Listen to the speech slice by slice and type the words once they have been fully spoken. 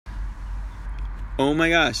Oh my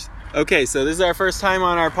gosh. Okay, so this is our first time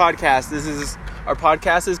on our podcast. Our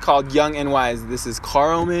podcast is called Young and Wise. This is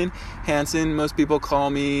Carlman Hansen. Most people call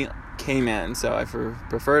me K-Man, so I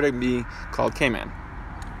prefer to be called K-Man.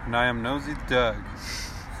 And I am Nosy Doug.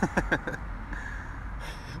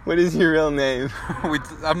 What is your real name?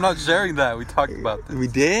 I'm not sharing that. We talked about this. We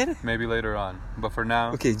did? Maybe later on. But for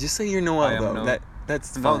now... Okay, just say you're Noel, though.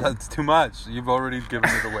 That's fine. No, that's too much. You've already given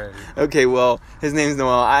it away. Okay, well, his name's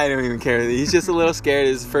Noel. I don't even care. He's just a little scared.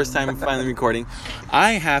 It's his first time finally recording.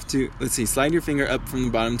 I have to... Let's see. Slide your finger up from the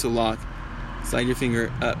bottom to lock. Slide your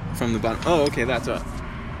finger up from the bottom. Oh, okay, that's what...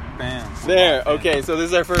 Bam. There. Okay, so this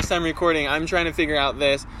is our first time recording. I'm trying to figure out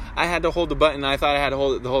this. I had to hold the button. I thought I had to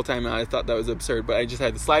hold it the whole time. I thought that was absurd, but I just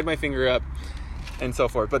had to slide my finger up and so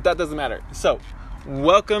forth. But that doesn't matter. So,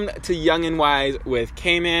 welcome to Young and Wise with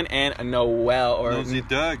K-Man and Noel. Or Nosy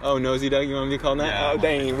Doug. Oh, Nosy Doug? You want me to call that? Yeah, oh,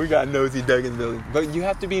 dang. We got Nosy Doug in the building. But you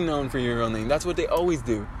have to be known for your real name. That's what they always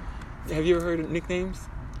do. Have you ever heard of nicknames?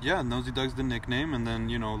 Yeah, Nosy Doug's the nickname, and then,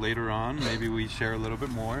 later on, maybe we share a little bit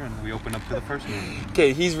more, and we open up to the first name.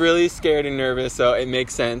 Okay, he's really scared and nervous, so it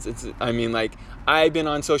makes sense. I've been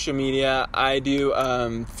on social media. I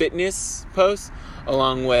do fitness posts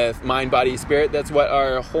along with mind, body, spirit. That's what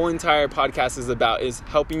our whole entire podcast is about, is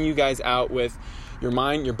helping you guys out with your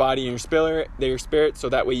mind, your body, and your spirit, so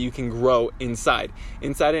that way you can grow inside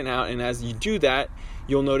and out. And as you do that,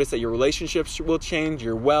 you'll notice that your relationships will change,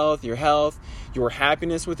 your wealth, your health, your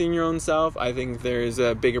happiness within your own self. I think there's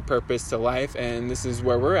a bigger purpose to life, and this is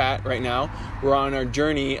where we're at right now. We're on our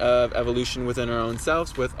journey of evolution within our own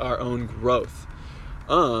selves with our own growth.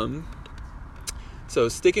 So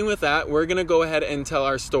sticking with that, we're going to go ahead and tell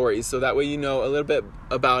our stories, so that way you know a little bit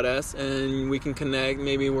about us and we can connect.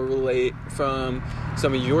 Maybe we'll relate from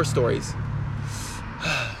some of your stories.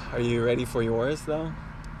 Are you ready for yours, though?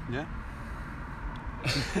 Yeah.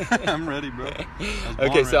 I'm ready, bro.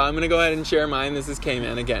 Okay, so I'm going to go ahead and share mine. This is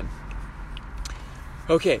K-Man again.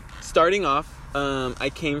 Okay, starting off, I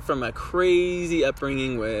came from a crazy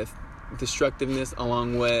upbringing with destructiveness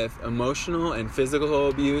along with emotional and physical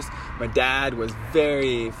abuse. My dad was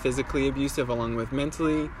very physically abusive along with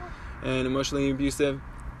mentally and emotionally abusive.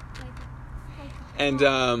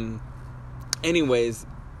 And anyways,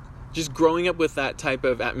 just growing up with that type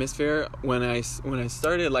of atmosphere, when I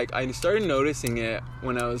started, I started noticing it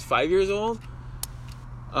when I was 5 years old.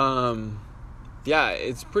 Yeah,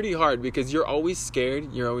 it's pretty hard because you're always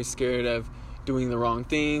scared. You're always scared of doing the wrong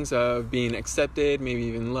things, of being accepted, maybe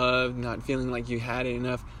even loved, not feeling like you had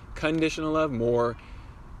enough conditional love.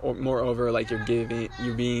 Moreover, like you're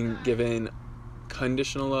being given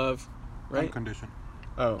conditional love, right? Unconditional.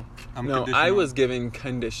 Oh, no, I was given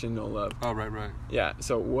conditional love. Oh, right. Yeah,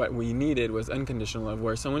 so what we needed was unconditional love,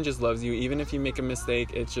 where someone just loves you, even if you make a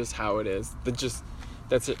mistake. It's just how it is.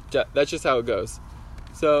 That's it. That's just how it goes.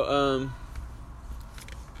 So,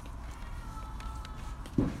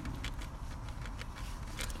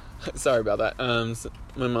 sorry about that. So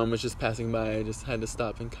my mom was just passing by. I just had to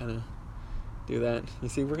stop and kind of do that. You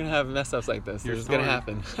see, we're going to have mess-ups like this. This is going to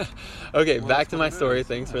happen. Okay, well, back to my story.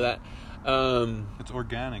 Thanks for that. It's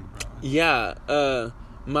organic, bro. Yeah,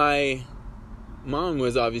 my mom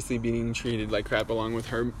was obviously being treated like crap, along with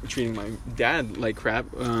her treating my dad like crap.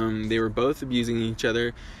 They were both abusing each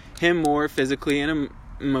other, him more physically and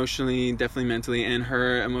emotionally, definitely mentally, and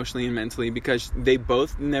her emotionally and mentally, because they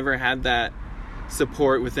both never had that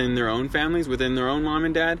support within their own families, within their own mom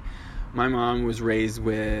and dad. My mom was raised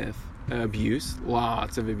with abuse,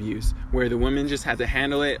 lots of abuse, where the women just had to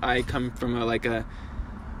handle it. I come from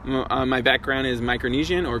my background is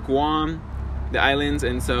Micronesian or Guam, the islands,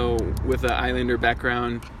 and so with the islander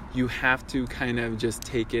background, you have to kind of just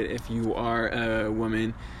take it. If you are a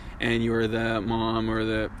woman and you're the mom or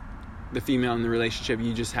the female in the relationship,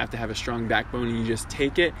 you just have to have a strong backbone, and you just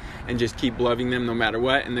take it and just keep loving them no matter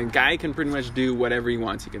what. And the guy can pretty much do whatever he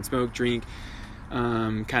wants. He can smoke, drink,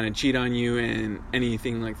 kind of cheat on you and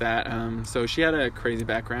anything like that. So she had a crazy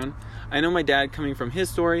background. I know my dad, coming from his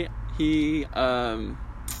story, he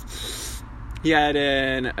had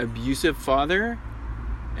an abusive father,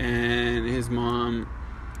 and his mom,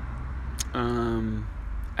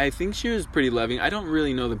 I think she was pretty loving. I don't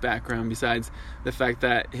really know the background besides the fact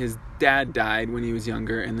that his dad died when he was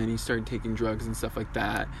younger, and then he started taking drugs and stuff like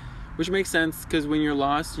that, which makes sense because when you're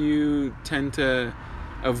lost, you tend to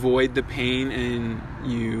avoid the pain, and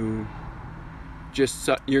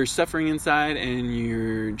you're suffering inside, and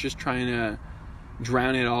you're just trying to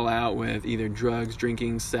drown it all out with either drugs,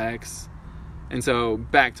 drinking, sex. And so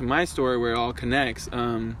back to my story, where it all connects,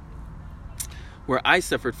 where I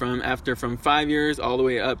suffered from 5 years all the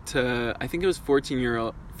way up to, I think it was 14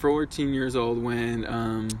 years old when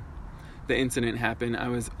the incident happened. I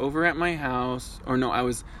was over at my house, or no, I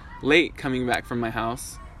was late coming back from my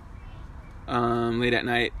house, late at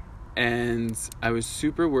night, and I was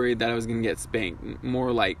super worried that I was going to get spanked,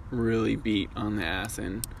 more like really beat on the ass,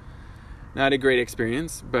 and not a great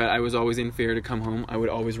experience, but I was always in fear to come home. I would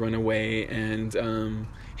always run away and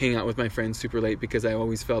hang out with my friends super late because I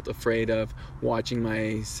always felt afraid of watching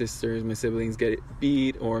my sisters, my siblings get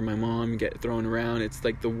beat, or my mom get thrown around. It's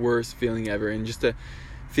like the worst feeling ever, and just to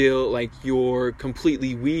feel like you're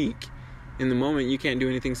completely weak in the moment, you can't do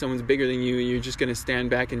anything, someone's bigger than you, you're just going to stand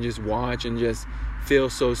back and just watch and just feel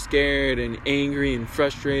so scared and angry and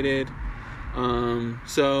frustrated.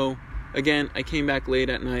 So again, I came back late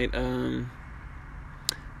at night, and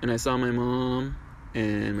I saw my mom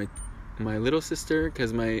and my little sister,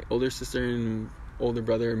 because my older sister and older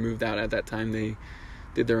brother moved out at that time. They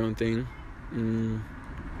did their own thing.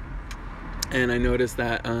 And I noticed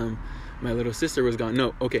that my little sister was gone.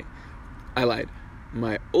 No, okay, I lied.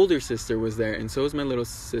 My older sister was there, and so was my little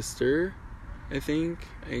sister, I think.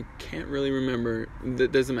 I can't really remember.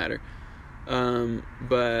 That doesn't matter.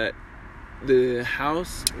 But the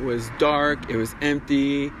house was dark. It was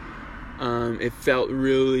empty. It felt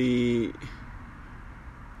really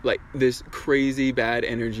like this crazy bad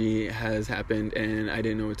energy has happened, and I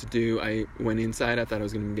didn't know what to do. I went inside. I thought I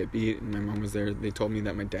was going to get beat, and my mom was there. They told me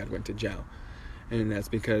that my dad went to jail, and that's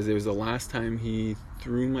because it was the last time he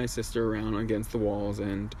threw my sister around against the walls,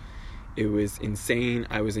 and it was insane.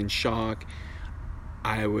 I was in shock.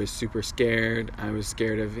 I was super scared. I was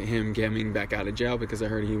scared of him getting back out of jail because I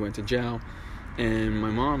heard he went to jail. And my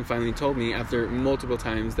mom finally told me after multiple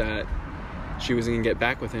times that she was going to get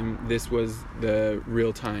back with him. This was the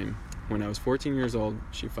real time. When I was 14 years old,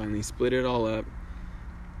 she finally split it all up,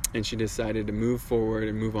 and she decided to move forward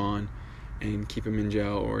and move on and keep him in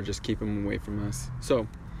jail, or just keep him away from us. So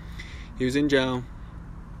he was in jail,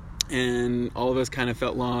 and all of us kind of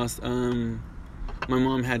felt lost. My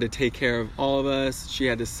mom had to take care of all of us. She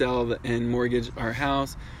had to sell and mortgage our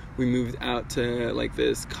house. We moved out to like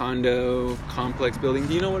this condo complex building.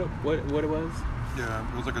 Do you know what it was?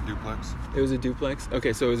 Yeah, it was like a duplex. It was a duplex?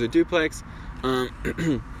 Okay, so it was a duplex.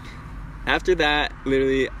 After that,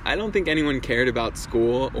 literally, I don't think anyone cared about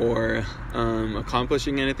school or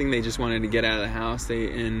accomplishing anything. They just wanted to get out of the house.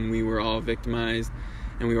 And we were all victimized,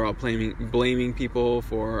 and we were all blaming people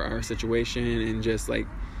for our situation, and just like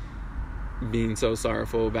being so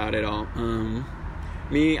sorrowful about it all.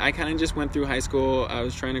 Me, I kind of just went through high school. I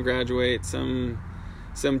was trying to graduate. Some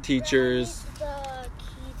teachers. The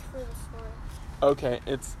keys for the store. Okay,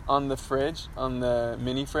 it's on the fridge, on the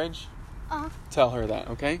mini fridge. Tell her that,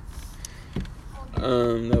 okay?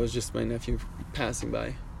 That was just my nephew passing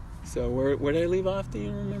by. So where did I leave off? Do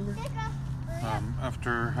you remember?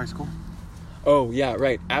 After high school. Oh yeah,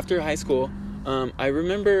 right. After high school, I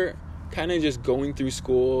remember kind of just going through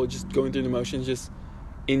school, just going through the motions, just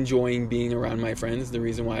enjoying being around my friends. The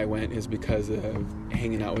reason why I went is because of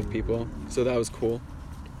hanging out with people. So that was cool.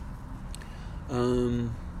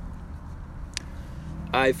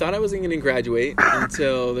 I thought I wasn't going to graduate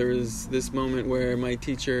until there was this moment where my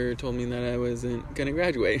teacher told me that I wasn't going to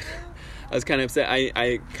graduate. I was kind of upset.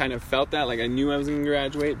 I kind of felt that, like I knew I was going to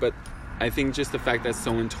graduate, but I think just the fact that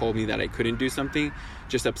someone told me that I couldn't do something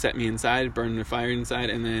just upset me inside, burned the fire inside,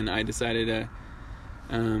 and then I decided to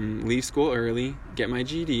leave school early, get my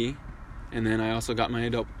GED, and then I also got my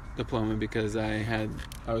adult diploma because I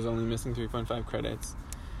was only missing 3.5 credits.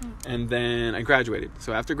 And then I graduated.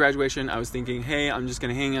 So after graduation, I was thinking, hey, I'm just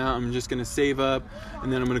going to hang out. I'm just going to save up.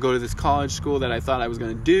 And then I'm going to go to this college school that I thought I was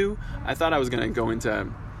going to do. I thought I was going to go into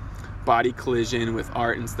body collision with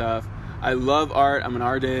art and stuff. I love art. I'm an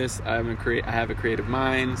artist. I have a creative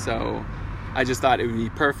mind. So I just thought it would be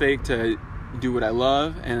perfect to do what I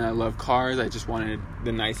love. And I love cars. I just wanted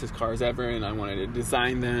the nicest cars ever. And I wanted to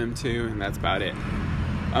design them too. And that's about it.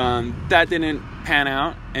 That didn't pan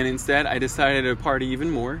out, and instead I decided to party even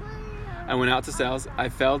more. I went out to sales. I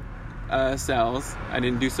failed sales. I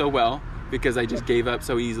didn't do so well because I just gave up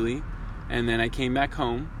so easily. And then I came back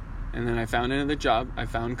home, and then I found another job. I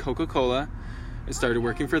found Coca-Cola. I started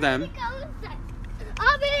working for them.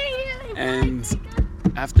 And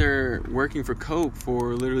after working for Coke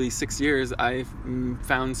for literally 6 years, I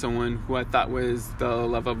found someone who I thought was the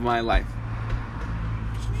love of my life.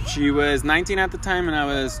 She was 19 at the time, and I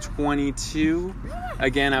was 22.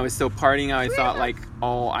 Again, I was still partying. I thought like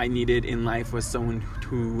all I needed in life was someone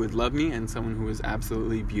who would love me and someone who was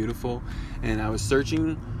absolutely beautiful. And I was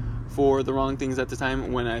searching for the wrong things at the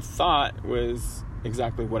time when I thought was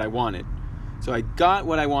exactly what I wanted. So I got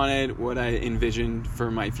what I wanted, what I envisioned for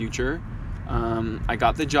my future. I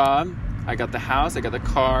got the job, I got the house, I got the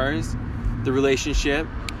cars, the relationship.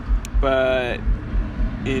 But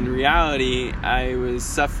in reality, I was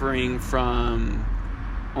suffering from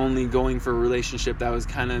only going for a relationship that was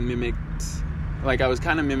kind of mimicked. Like, I was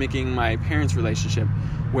kind of mimicking my parents' relationship,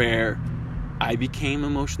 where I became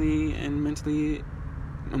emotionally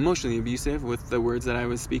abusive with the words that I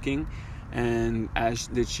was speaking, and as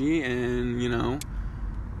did she, and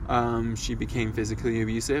she became physically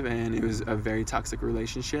abusive, and it was a very toxic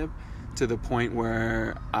relationship, to the point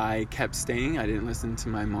where I kept staying. I didn't listen to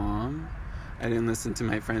my mom. I didn't listen to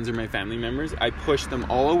my friends or my family members. I pushed them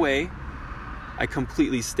all away. I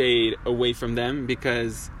completely stayed away from them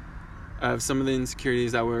because of some of the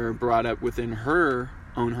insecurities that were brought up within her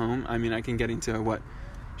own home. I mean, I can get into what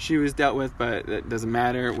she was dealt with, but that doesn't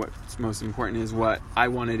matter. What's most important is what I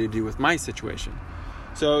wanted to do with my situation.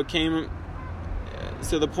 So it came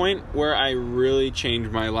to the point where I really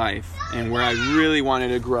changed my life and where I really wanted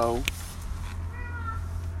to grow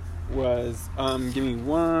was, give me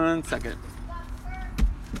 1 second.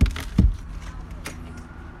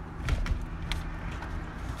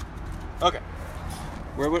 Okay.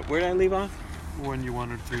 Where did I leave off? When you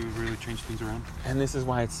wanted to really change things around. And this is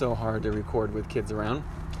why it's so hard to record with kids around.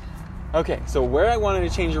 Okay, so where I wanted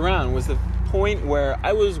to change around was the point where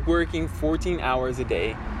I was working 14 hours a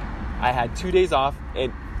day. I had 2 days off.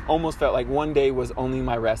 It almost felt like one day was only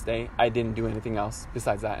my rest day. I didn't do anything else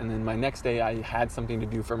besides that. And then my next day, I had something to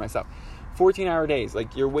do for myself. 14-hour days.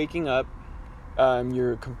 Like, you're waking up,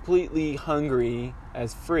 you're completely hungry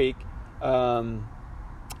as freak,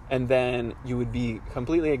 and then you would be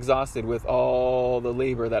completely exhausted with all the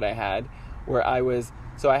labor that I had,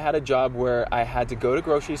 so I had a job where I had to go to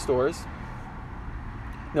grocery stores.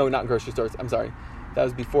 No, not grocery stores. I'm sorry. That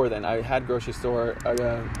was before then. I had grocery store,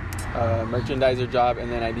 a merchandiser job,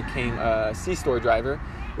 and then I became a C-store driver,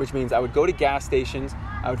 which means I would go to gas stations.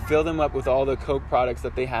 I would fill them up with all the Coke products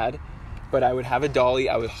that they had, but I would have a dolly.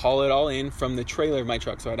 I would haul it all in from the trailer of my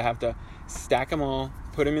truck. So I'd have to stack them all,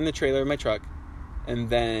 put them in the trailer of my truck, and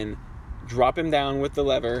then drop them down with the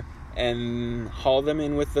lever and haul them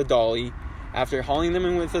in with the dolly. After hauling them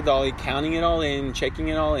in with the dolly, counting it all in, checking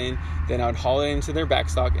it all in, then I would haul it into their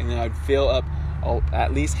backstock, and then I'd fill up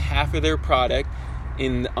at least half of their product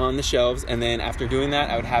on the shelves. And then after doing that,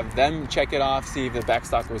 I would have them check it off, see if the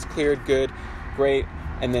backstock was cleared, good, great,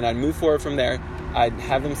 and then I'd move forward from there. I'd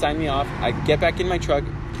have them sign me off. I'd get back in my truck,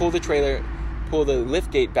 pull the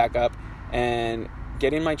lift gate back up, and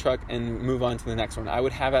get in my truck and move on to the next one. I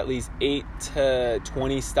would have at least 8 to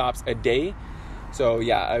 20 stops a day. So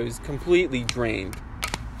yeah, I was completely drained,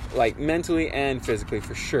 like mentally and physically,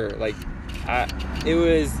 for sure. Like, it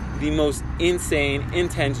was the most insane,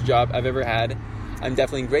 intense job I've ever had. I'm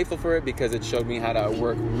definitely grateful for it because it showed me how to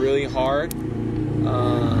work really hard.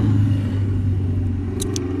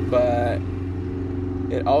 But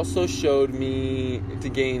it also showed me to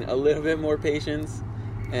gain a little bit more patience,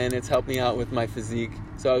 and it's helped me out with my physique.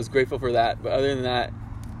 So I was grateful for that. But other than that,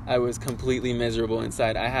 I was completely miserable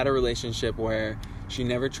inside. I had a relationship where she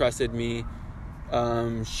never trusted me.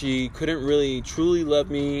 She couldn't really truly love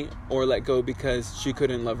me or let go because she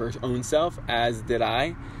couldn't love her own self, as did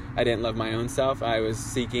I. I didn't love my own self. I was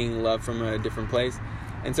seeking love from a different place.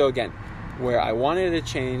 And so again, where I wanted to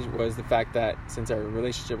change was the fact that since our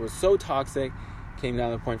relationship was so toxic, came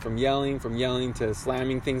down to the point from yelling to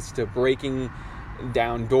slamming things, to breaking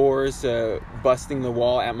down doors, to busting the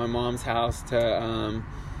wall at my mom's house, to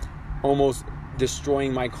almost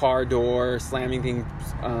destroying my car door, slamming things,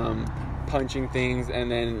 punching things,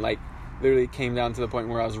 and then like literally came down to the point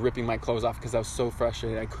where I was ripping my clothes off because I was so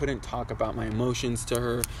frustrated. I couldn't talk about my emotions to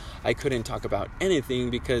her. I couldn't talk about anything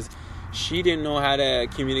because she didn't know how to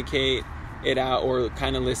communicate it out or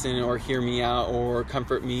kind of listen or hear me out or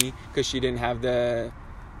comfort me, because she didn't have the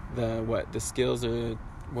skills, or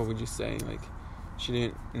what would you say, like she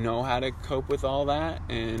didn't know how to cope with all that,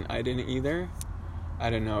 and I didn't either. I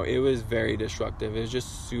don't know. It was very destructive. It was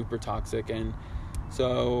just super toxic. And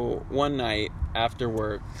so one night after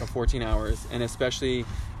work of 14 hours, and especially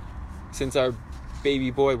since our baby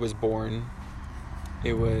boy was born,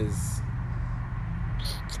 I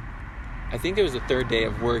think it was the third day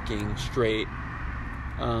of working straight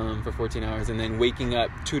for 14 hours, and then waking up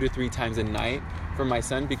 2 to 3 times a night for my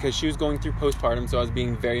son, because she was going through postpartum, so I was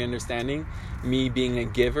being very understanding. Me being a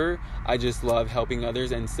giver, I just love helping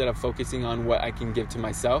others. And instead of focusing on what I can give to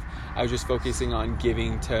myself, I was just focusing on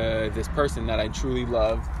giving to this person that I truly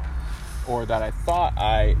loved, or that I thought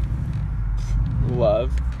I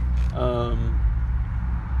loved.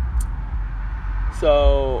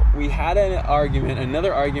 So we had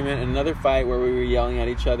another fight where we were yelling at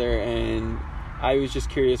each other, and I was just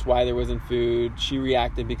curious why there wasn't food. She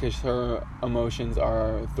reacted because her emotions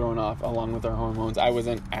are thrown off along with her hormones. I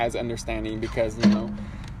wasn't as understanding because, you know,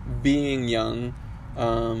 being young,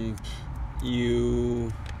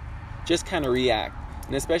 you just kind of react.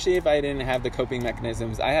 And especially if I didn't have the coping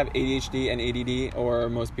mechanisms. I have ADHD and ADD, or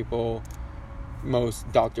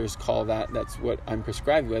most doctors call that's what I'm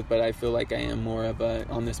prescribed with, but I feel like I am more of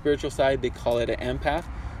on the spiritual side, they call it an empath.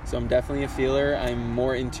 So I'm definitely a feeler. I'm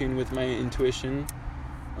more in tune with my intuition.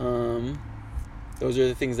 Those are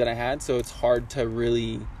the things that I had. So it's hard to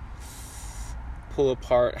really pull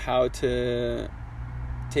apart how to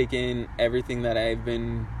take in everything that I've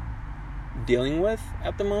been dealing with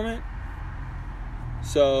at the moment.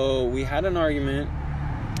 So we had an argument.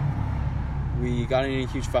 We got in a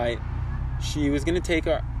huge fight. She was going to take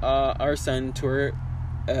our son to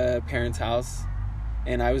her parents' house,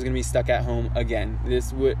 and I was going to be stuck at home again.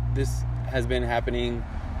 This has been happening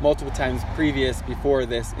multiple times before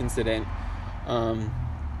this incident. And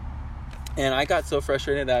I got so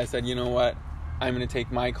frustrated that I said, you know what? I'm going to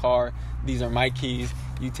take my car. These are my keys.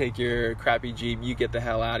 You take your crappy Jeep. You get the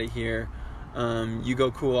hell out of here. You go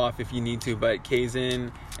cool off if you need to. But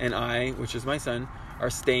Kaysen and I, which is my son, are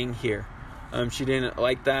staying here. She didn't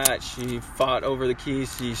like that. She fought over the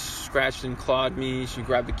keys. She scratched and clawed me. She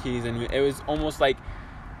grabbed the keys, and it was almost like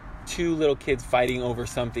two little kids fighting over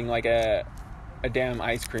something like a damn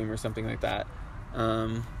ice cream or something like that.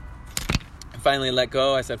 I finally let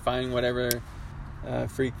go. I said, fine, whatever,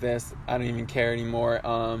 freak this. I don't even care anymore.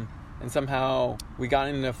 And somehow we got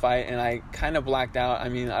into a fight, and I kind of blacked out. I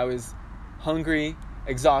mean, I was hungry,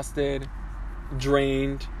 exhausted,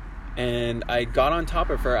 drained, and I got on top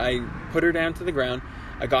of her. I put her down to the ground.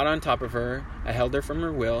 I got on top of her. I held her from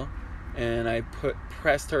her will, and I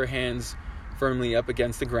pressed her hands firmly up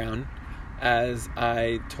against the ground as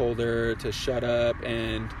I told her to shut up,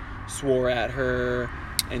 and swore at her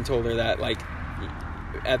and told her that, like,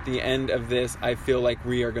 at the end of this, I feel like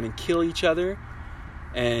we are going to kill each other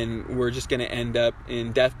and we're just going to end up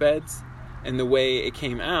in deathbeds. And the way it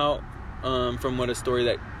came out, from what a story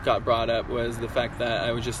that got brought up, was the fact that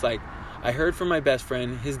I was just like, I heard from my best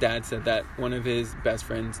friend, his dad said that one of his best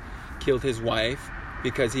friends killed his wife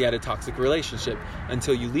because he had a toxic relationship.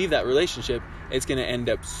 Until you leave that relationship, it's going to end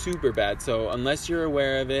up super bad. So unless you're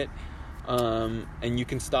aware of it, and you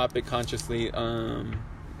can stop it consciously,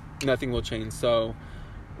 nothing will change. So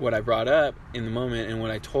what I brought up in the moment, and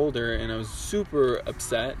what I told her, and I was super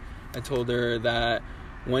upset, I told her that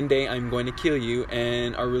one day I'm going to kill you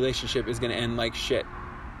and our relationship is going to end like shit.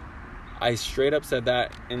 I straight up said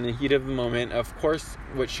that in the heat of the moment. Of course,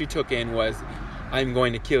 what she took in was, I'm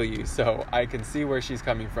going to kill you. So I can see where she's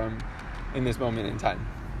coming from in this moment in time.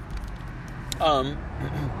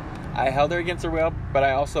 I held her against her will, but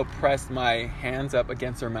I also pressed my hands up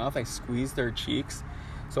against her mouth. I squeezed her cheeks.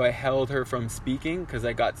 So I held her from speaking because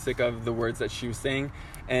I got sick of the words that she was saying,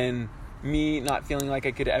 and me not feeling like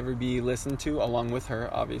I could ever be listened to, along with her,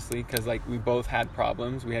 obviously, because, like, we both had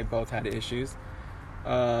problems. We had both had issues.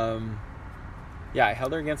 I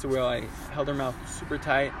held her against the wheel. I held her mouth super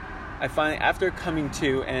tight. I finally, after coming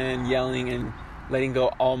to and yelling and letting go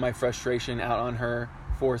all my frustration out on her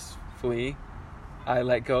forcefully, I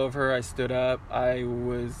let go of her. I stood up. I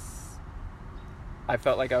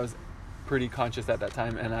felt like I was pretty conscious at that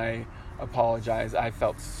time, and I apologized. I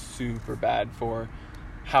felt super bad for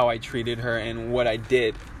how I treated her and what I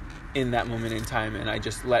did in that moment in time, and I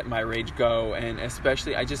just let my rage go. And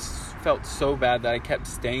especially, I just felt so bad that I kept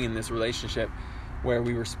staying in this relationship where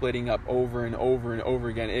we were splitting up over and over and over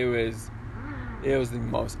again. It was the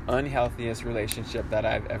most unhealthiest relationship that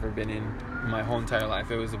I've ever been in my whole entire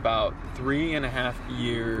life. It was about 3.5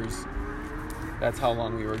 years. That's how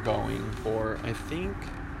long we were going for, I think.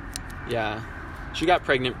 Yeah, she got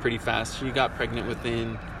pregnant pretty fast. She got pregnant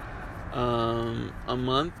within a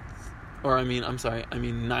month,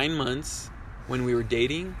 9 months when we were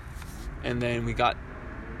dating, and then we got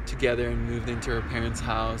together and moved into her parents'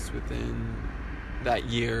 house within that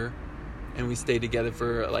year, and we stayed together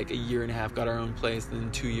for like 1.5 years, got our own place,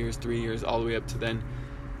 then 2 years, 3 years, all the way up to then.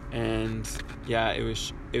 And yeah, it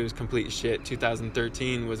was complete shit.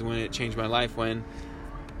 2013 was when it changed my life, when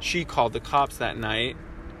she called the cops that night.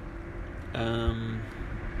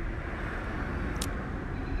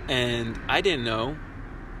 And I didn't know.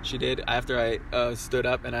 She did. After I stood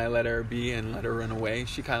up and I let her be and let her run away,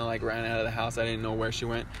 she kind of like ran out of the house. I didn't know where she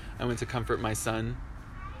went. I went to comfort my son.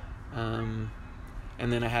 And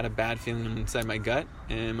then I had a bad feeling inside my gut,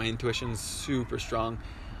 and my intuition's super strong.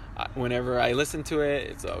 Whenever I listen to it,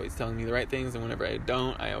 it's always telling me the right things, and whenever I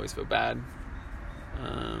don't, I always feel bad.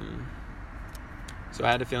 So I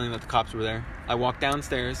had a feeling that the cops were there. I walked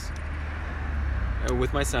downstairs.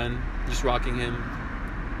 with my son, just rocking him.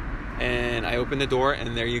 And I opened the door,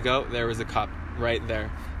 and there you go. There was a cop right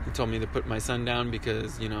there. He told me to put my son down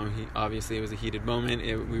because, you know, it was a heated moment.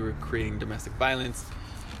 We were creating domestic violence,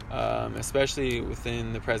 especially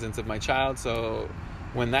within the presence of my child. So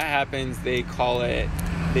when that happens, they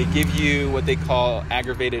give you what they call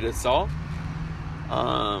aggravated assault.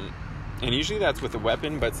 And usually that's with a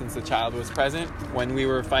weapon, but since the child was present when we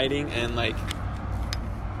were fighting and like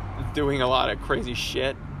doing a lot of crazy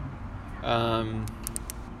shit,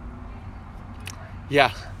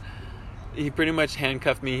 he pretty much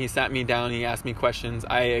handcuffed me. He sat me down. He asked me questions.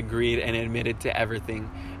 I agreed and admitted to everything.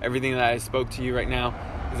 Everything that I spoke to you right now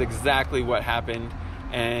is exactly what happened.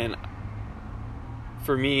 And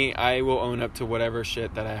for me, I will own up to whatever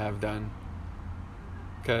shit that I have done.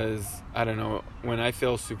 Because, I don't know, when I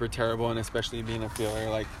feel super terrible, and especially being a feeler,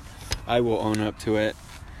 like, I will own up to it.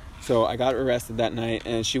 So I got arrested that night,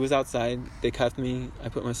 and she was outside. They cuffed me. I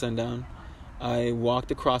put my son down. I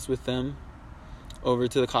walked across with them over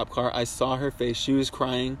to the cop car. I saw her face. She was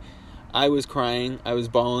crying. I was crying. I was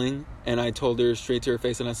bawling. And I told her straight to her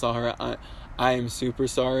face, and I saw her. I am super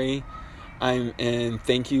sorry. And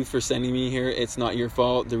thank you for sending me here. It's not your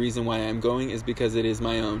fault. The reason why I'm going is because it is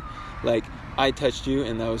my own. Like, I touched you,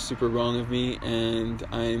 and that was super wrong of me, and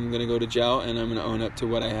I'm going to go to jail, and I'm going to own up to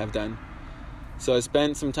what I have done. So I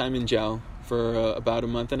spent some time in jail for about a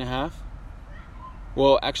month and a half.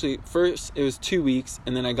 Well, actually, first it was 2 weeks,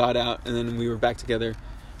 and then I got out, and then we were back together.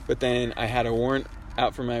 But then I had a warrant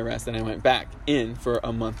out for my arrest, and I went back in for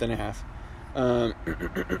a month and a half.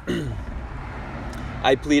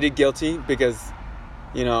 I pleaded guilty because,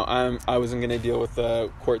 you know, I wasn't going to deal with the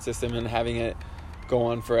court system and having it go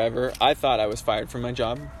on forever. I thought I was fired from my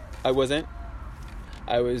job. I wasn't.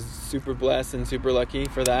 I was super blessed and super lucky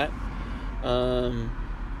for that.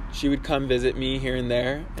 She would come visit me here and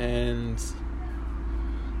there, and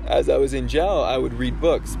as I was in jail, I would read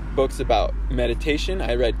books about meditation.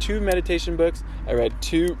 I read 2 meditation books. I read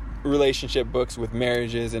 2 relationship books with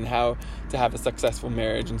marriages and how to have a successful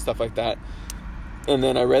marriage and stuff like that. And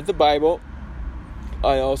then I read the Bible.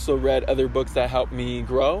 I also read other books that helped me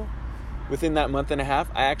grow. Within that month and a half,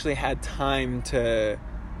 I actually had time to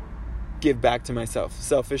give back to myself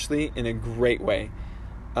selfishly in a great way.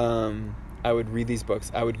 I would read these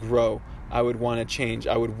books. I would grow. I would want to change.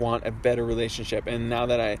 I would want a better relationship. And now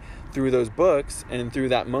that through those books and through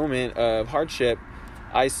that moment of hardship,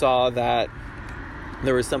 I saw that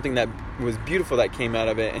there was something that was beautiful that came out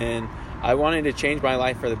of it. And I wanted to change my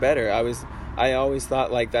life for the better. I always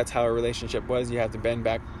thought like that's how a relationship was. You have to bend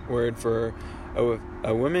backward for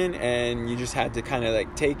a woman, and you just had to kind of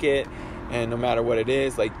like take it, and no matter what it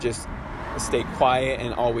is, like just stay quiet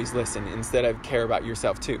and always listen instead of care about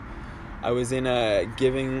yourself too. I was in a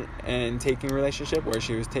giving and taking relationship where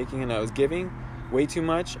she was taking and I was giving way too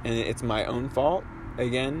much, and it's my own fault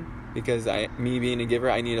again, because me being a giver,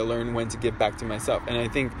 I need to learn when to give back to myself. And I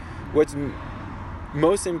think what's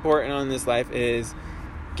most important on this life is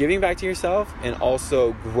giving back to yourself and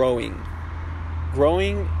also growing.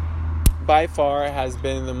 By far has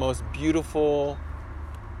been the most beautiful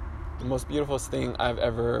thing I've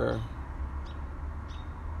ever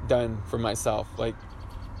done for myself. Like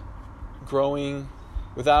growing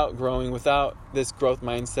without this growth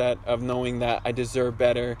mindset of knowing that I deserve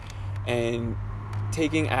better, and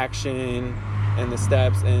taking action and the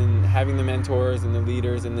steps and having the mentors and the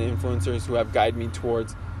leaders and the influencers who have guided me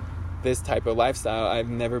towards this type of lifestyle. I've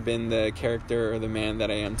never been the character or the man that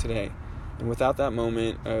I am today. And without that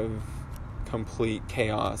moment of complete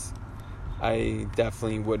chaos, I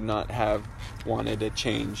definitely would not have wanted to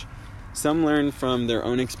change. Some learn from their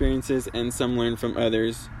own experiences and some learn from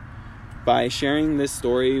others. By sharing this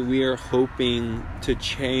story, we are hoping to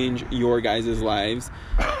change your guys' lives,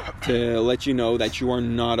 to let you know that you are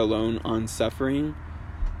not alone on suffering,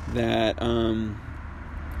 that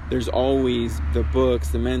there's always the books,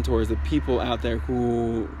 the mentors, the people out there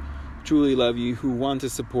who truly love you, who want to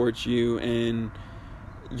support you in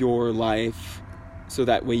your life, so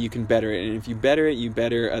that way you can better it. And if you better it, you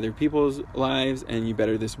better other people's lives, and you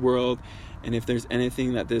better this world. And if there's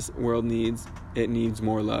anything that this world needs, it needs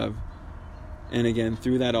more love. And again,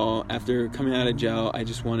 through that all, after coming out of jail, I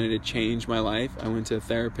just wanted to change my life. I went to a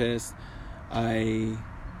therapist. I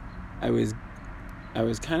was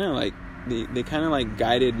kind of like, they kind of like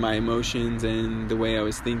guided my emotions and the way I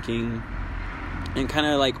was thinking, and kind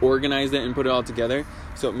of like organized it and put it all together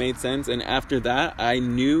so it made sense. And after that, I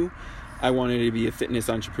knew I wanted to be a fitness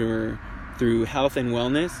entrepreneur through health and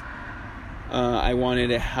wellness. I wanted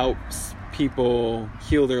to help people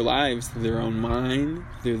heal their lives through their own mind,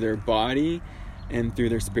 through their body, and through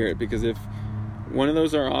their spirit. Because if one of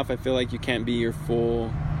those are off, I feel like you can't be your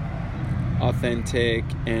full, authentic,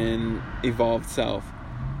 and evolved self.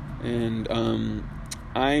 And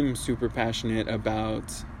I'm super passionate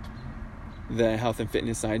about the health and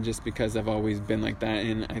fitness side just because I've always been like that,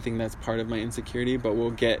 and I think that's part of my insecurity, but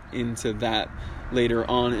we'll get into that later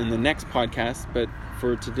on in the next podcast. But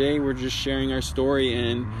for today, we're just sharing our story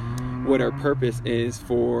and what our purpose is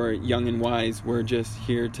for Young and Wise. We're just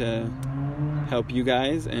here to help you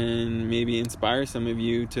guys and maybe inspire some of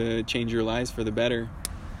you to change your lives for the better.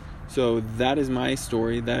 So that is my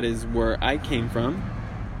story. That is where I came from.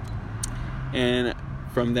 And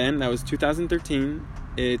from then, that was 2013.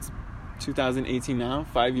 It's 2018 now.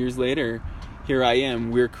 5 years later, here I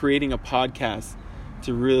am. We're creating a podcast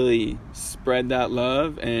to really spread that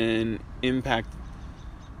love and impact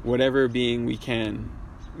whatever being we can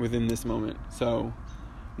within this moment. So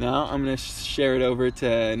now I'm going to share it over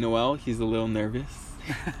to Noel. He's a little nervous.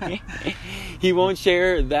 He won't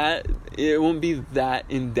share that. It won't be that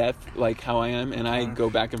in depth like how I am, and I go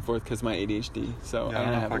back and forth because my ADHD. So yeah, I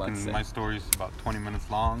don't have a lot to say. My story's about 20 minutes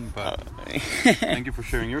long, but thank you for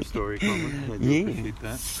sharing your story, Coleman. I do appreciate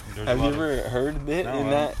that. Have you ever heard it in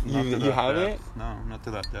that? You haven't? No, not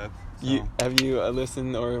to that depth. So. Have you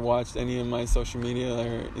listened or watched any of my social media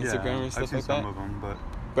or Instagram or stuff I've seen like that? some of them,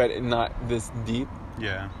 but not this deep.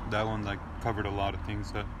 Yeah, that one covered a lot of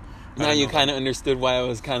things that. Now you kind of understood why I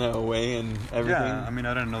was kind of away and everything. Yeah, I mean,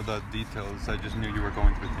 I didn't know the details. I just knew you were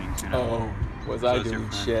going through things, you know. Oh, was I doing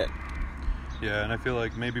shit? Yeah, and I feel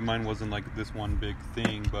like maybe mine wasn't like this one big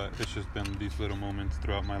thing, but it's just been these little moments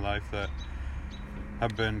throughout my life that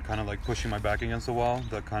have been kind of like pushing my back against the wall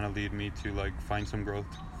that kind of lead me to like find some growth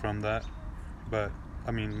from that. But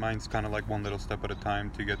I mean, mine's kind of like one little step at a time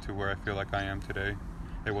to get to where I feel like I am today.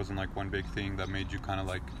 It wasn't like one big thing that made you kind of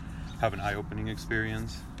like have an eye-opening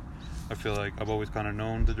experience. I feel like I've always kind of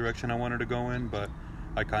known the direction I wanted to go in, but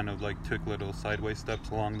I kind of like took little sideways steps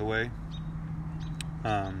along the way.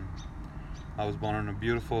 I was born on a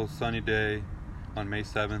beautiful sunny day on May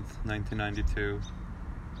 7th, 1992.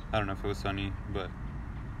 I don't know if it was sunny, but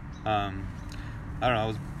I don't know. I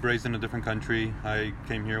was raised in a different country. I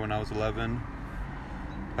came here when I was 11.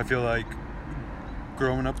 I feel like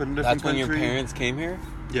growing up in a different country. That's when your parents came here?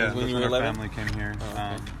 Yeah, that's when you were our 11? family came here.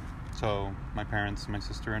 Oh, okay. So my parents, my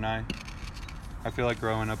sister, and I feel like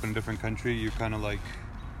growing up in a different country, you kind of like,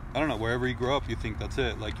 I don't know, wherever you grow up, you think that's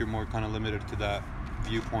it. Like you're more kind of limited to that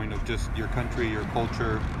viewpoint of just your country, your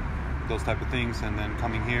culture, those type of things. And then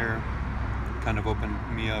coming here kind of opened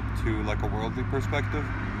me up to like a worldly perspective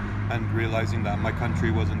and realizing that my country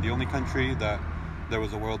wasn't the only country, that there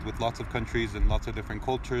was a world with lots of countries and lots of different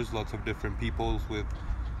cultures, lots of different peoples with,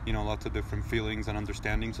 you know, lots of different feelings and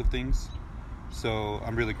understandings of things. So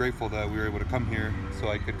I'm really grateful that we were able to come here so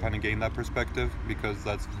I could kind of gain that perspective, because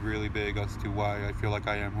that's really big as to why I feel like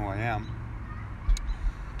I am who I am.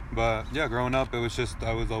 But yeah, growing up, it was just,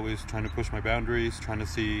 I was always trying to push my boundaries, trying to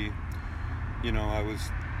see, you know,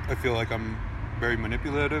 I feel like I'm very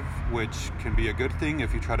manipulative, which can be a good thing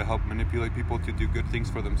if you try to help manipulate people to do good things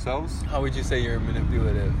for themselves. How would you say you're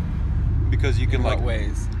manipulative? Because you can in what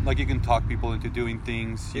ways? Like you can talk people into doing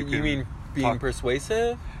things. You mean being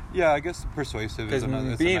persuasive? Yeah, I guess persuasive is another.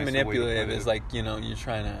 Because being manipulative is like, you know, you're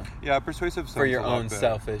trying to. Yeah, persuasive for your own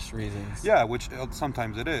selfish reasons. Yeah, which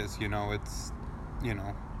sometimes it is. You know, it's, you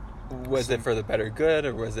know. Was it for the better good,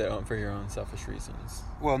 or was it for your own selfish reasons?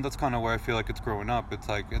 Well, and that's kind of where I feel like it's growing up. It's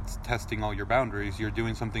like it's testing all your boundaries. You're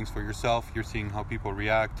doing some things for yourself. You're seeing how people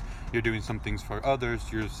react. You're doing some things for others.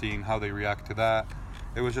 You're seeing how they react to that.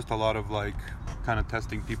 It was just a lot of like kind of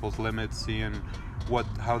testing people's limits, seeing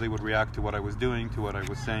how they would react to what I was doing, to what I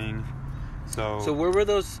was saying. So where were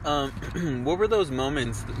those what were those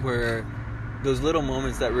moments where those little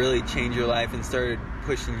moments that really changed your life and started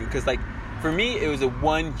pushing you? Because like for me, it was a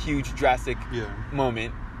one huge drastic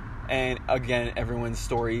moment, and again, everyone's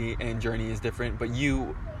story and journey is different, but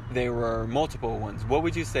there were multiple ones. What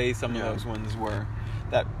would you say some of those ones were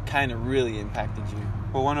that kind of really impacted you?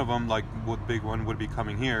 Well, one of them, like, what big one would be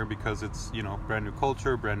coming here, because it's, you know, brand new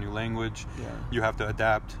culture, brand new language. Yeah. You have to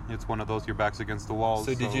adapt. It's one of those, your back's against the wall.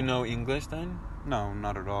 So did you know English then? No,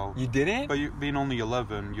 not at all. You didn't? But being only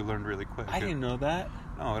 11, you learn really quick. I didn't know that.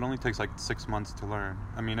 No, it only takes like 6 months to learn.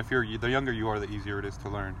 I mean, the younger you are, the easier it is to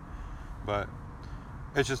learn. But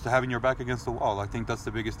it's just having your back against the wall. I think that's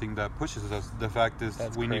the biggest thing that pushes us. The fact is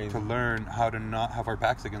we need to learn how to not have our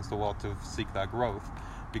backs against the wall to seek that growth.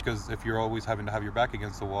 Because if you're always having to have your back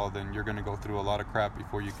against the wall, then you're going to go through a lot of crap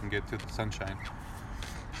before you can get to the sunshine.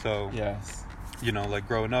 So, yes, you know, like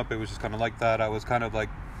growing up, it was just kind of like that. I was kind of like,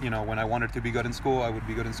 you know, when I wanted to be good in school, I would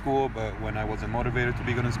be good in school. But when I wasn't motivated to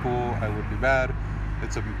be good in school, I would be bad.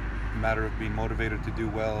 It's a matter of being motivated to do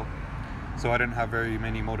well. So I didn't have very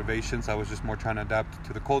many motivations. I was just more trying to adapt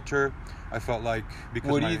to the culture. I felt like because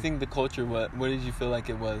What do you think the culture? What did you feel like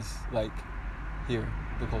it was like here?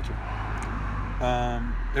 The culture.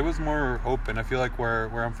 It was more open. I feel like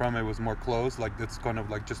where I'm from, it was more closed. Like it's kind of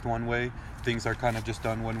like just one way. Things are kind of just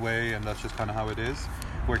done one way, and that's just kind of how it is.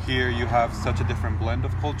 Where here you have such a different blend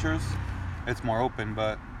of cultures. It's more open,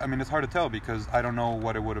 but I mean it's hard to tell because I don't know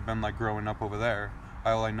what it would have been like growing up over there.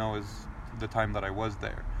 All I know is the time that I was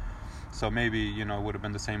there. So maybe, you know, it would have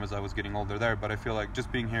been the same as I was getting older there. But I feel like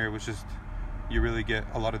just being here, it was just, you really get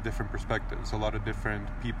a lot of different perspectives, a lot of different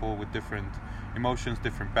people with different emotions,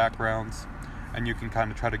 different backgrounds. And you can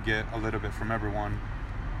kind of try to get a little bit from everyone.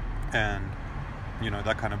 And, you know,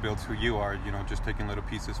 that kind of builds who you are, you know, just taking little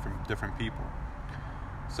pieces from different people.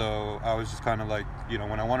 So I was just kind of like, you know,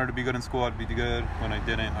 when I wanted to be good in school, I'd be good. When I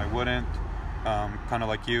didn't, I wouldn't. Kind of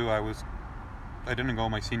like you, I didn't go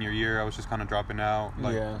my senior year. I was just kind of dropping out,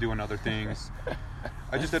 like doing other things.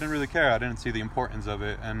 I just didn't really care. I didn't see the importance of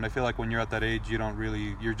it. And I feel like when you're at that age,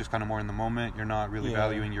 you're just kind of more in the moment. You're not really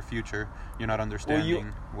valuing your future. You're not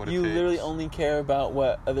understanding what it takes. You literally only care about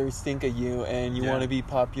what others think of you, and you want to be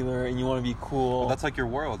popular, and you want to be cool. Well, that's like your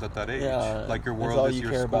world at that age. Yeah, like your world is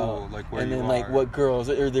your school, about. Like where and you then are. like what girls,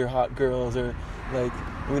 or they're hot girls, or like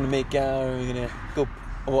we're gonna make out, or we're gonna go.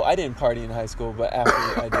 Well, I didn't party in high school, but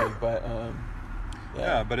after I did. But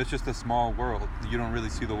yeah, but it's just a small world. You don't really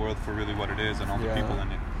see the world for really what it is and all the people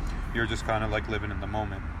in it. You're just kind of like living in the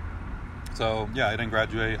moment. So yeah, I didn't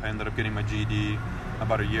graduate. I ended up getting my GED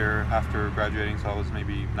about a year after graduating, so I was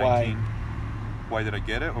maybe 19. Why did I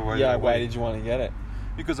get it? Or why did you want to get it?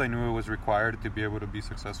 Because I knew it was required to be able to be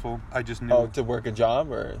successful. I just knew... to work a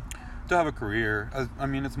job or... To have a career. I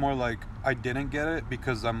mean, it's more like I didn't get it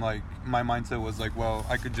because I'm like, my mindset was like, well,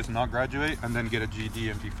 I could just not graduate and then get a GED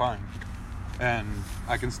and be fine. And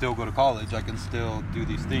I can still go to college. I can still do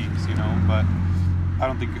these things, you know, but I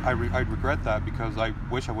don't think I'd regret that because I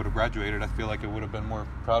wish I would have graduated. I feel like I would have been more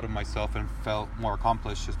proud of myself and felt more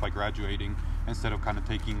accomplished just by graduating instead of kind of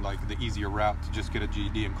taking like the easier route to just get a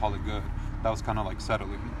GED and call it good. That was kind of like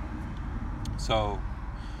settling. So,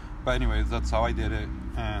 but anyways, that's how I did it.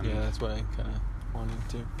 And yeah, that's what I kind of wanted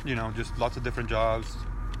to. You know, just lots of different jobs,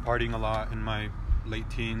 partying a lot in my late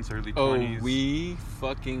teens, early 20s. Oh, we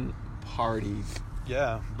fucking partied.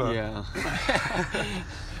 Yeah, but... Yeah.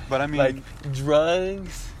 But I mean... Like,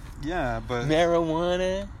 drugs. Yeah, but...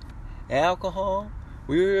 Marijuana. Alcohol.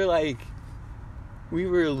 We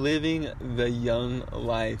were living the young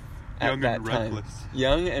life at that time. Reckless.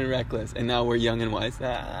 Young and reckless. And now we're young and wise.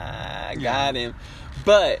 Got him.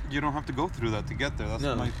 But... You don't have to go through that to get there. That's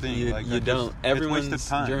my thing. You don't. Everyone's it's wasted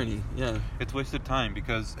time. Journey. Yeah. It's wasted time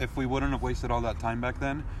because if we wouldn't have wasted all that time back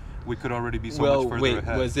then, we could already be so much further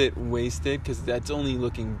ahead. Was it wasted? Because that's only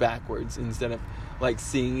looking backwards instead of like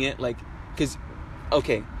seeing it like... Because,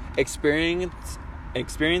 okay, experiencing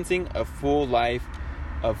a full life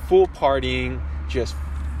of full partying, just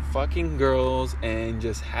fucking girls and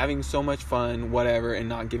just having so much fun, whatever, and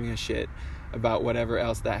not giving a shit about whatever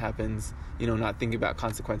else that happens, you know, not thinking about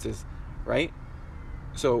consequences, right?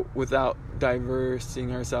 So without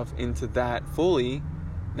diversing ourselves into that fully,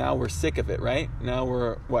 now we're sick of it, right? Now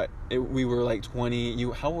we're, we were like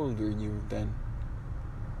 20, how old were you then?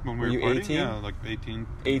 When we were partying? 18? Yeah, like 18.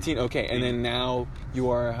 18, okay, and then now you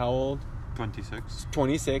are how old? 26.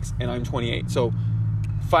 26, and I'm 28, so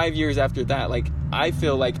 5 years after that, like, I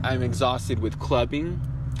feel like I'm exhausted with clubbing.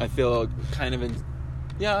 I feel kind of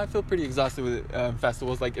I feel pretty exhausted with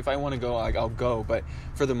festivals. Like, if I want to go, like, I'll go. But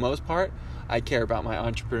for the most part, I care about my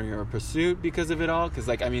entrepreneurial pursuit because of it all. Because,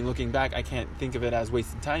 like, I mean, looking back, I can't think of it as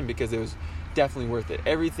wasted time because it was definitely worth it.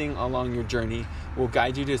 Everything along your journey will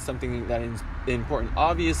guide you to something that is important.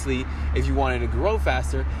 Obviously, if you wanted to grow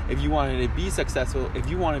faster, if you wanted to be successful, if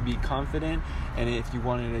you want to be confident, and if you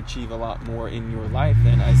wanted to achieve a lot more in your life,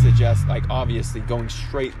 then I suggest, like, obviously going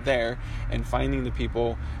straight there and finding the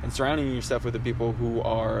people and surrounding yourself with the people who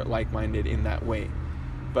are like-minded in that way.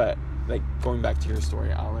 But, like, going back to your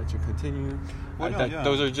story, I'll let you continue.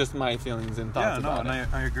 Those are just my feelings and thoughts about it.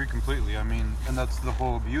 I agree completely. I mean, and that's the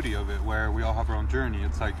whole beauty of it, where we all have our own journey.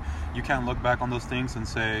 It's like, you can't look back on those things and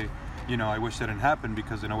say, you know, I wish that didn't happen,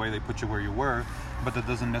 because in a way they put you where you were, but that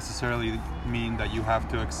doesn't necessarily mean that you have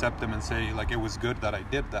to accept them and say, like, it was good that I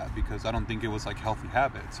did that, because I don't think it was, like, healthy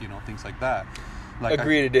habits, you know, things like that. Like,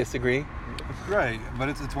 agree to disagree. Right, but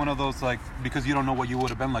it's one of those, like, because you don't know what you would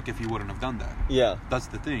have been like if you wouldn't have done that. Yeah. That's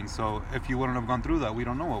the thing. So if you wouldn't have gone through that, we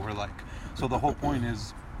don't know what we're like. So the whole point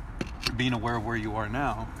is being aware of where you are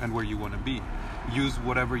now and where you want to be. Use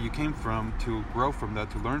whatever you came from to grow from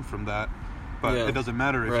that, to learn from that, But Yeah. it doesn't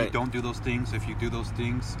matter if you Right. don't do those things. If you do those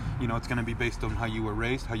things, you know, it's going to be based on how you were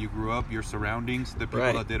raised, how you grew up, your surroundings, the people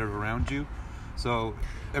Right. that did it around you. So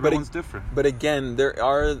everyone's different. But again, there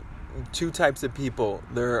are two types of people.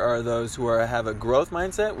 There are those who have a growth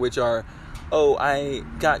mindset, which are, oh, I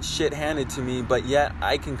got shit handed to me, but yet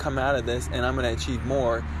I can come out of this and I'm going to achieve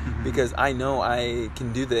more because I know I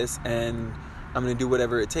can do this and I'm going to do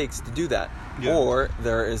whatever it takes to do that. Yeah. Or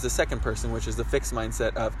there is the second person, which is the fixed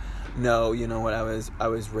mindset of, no, you know what, I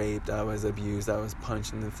was raped, I was abused, I was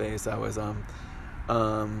punched in the face, I was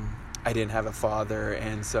I didn't have a father,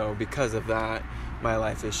 and so because of that, my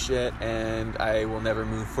life is shit, and I will never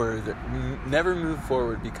move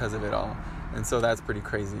forward because of it all. And so that's pretty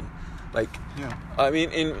crazy. Like, Yeah. I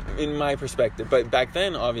mean, in my perspective, but back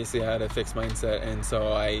then, obviously, I had a fixed mindset, and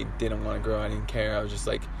so I didn't want to grow. I didn't care. I was just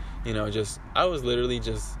like, you know, I was literally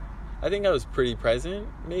just, I think I was pretty present,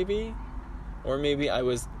 maybe, or maybe I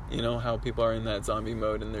was, you know, how people are in that zombie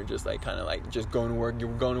mode, and they're just like, kind of like, just going to work.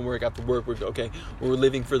 You're going to work after work. We're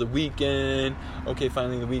living for the weekend. Okay,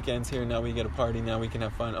 finally the weekend's here. Now we get a party. Now we can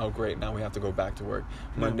have fun. Oh, great. Now we have to go back to work.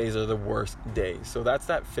 Mondays are the worst days. So that's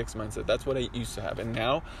that fixed mindset. That's what I used to have. And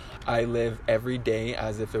now I live every day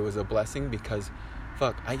as if it was a blessing because,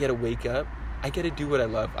 fuck, I get to wake up. I get to do what I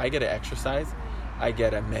love. I get to exercise. I get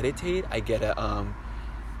to meditate. I get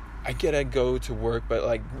to go to work, but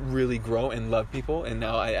like really grow and love people. And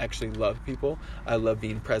now I actually love people. I love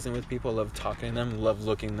being present with people. I love talking to them. Love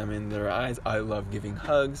looking them in their eyes. I love giving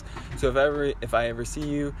hugs. So if I ever see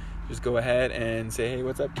you, just go ahead and say, hey,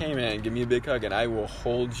 what's up, K-Man? Give me a big hug, and I will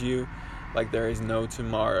hold you like there is no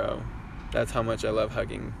tomorrow. That's how much I love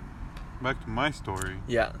hugging. Back to my story.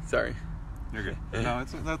 Yeah, sorry. You're good. No,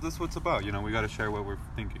 that's what it's about. You know, we got to share what we're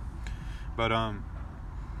thinking. But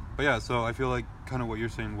yeah, so I feel like kind of what you're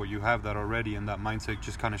saying, where you have that already, and that mindset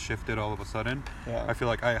just kind of shifted all of a sudden. Yeah. I feel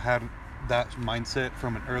like I had that mindset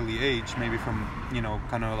from an early age, maybe from, you know,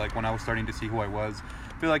 kind of like when I was starting to see who I was.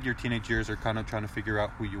 I feel like your teenage years are kind of trying to figure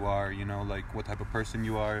out who you are, you know, like what type of person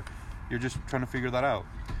you are. You're just trying to figure that out.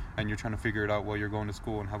 And you're trying to figure it out while you're going to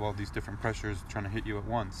school and have all these different pressures trying to hit you at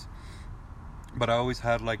once. But I always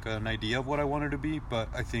had like an idea of what I wanted to be, but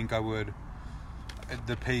I think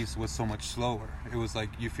the pace was so much slower. It was like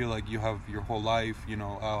you feel like you have your whole life, you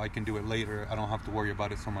know, oh, I can do it later. I don't have to worry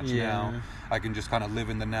about it so much now. I can just kind of live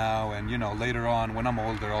in the now, and, you know, later on when I'm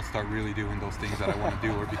older, I'll start really doing those things that I want to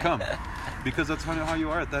do or become. Because that's kind of how you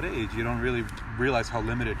are at that age. You don't really realize how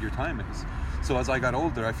limited your time is. So as I got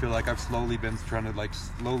older, I feel like I've slowly been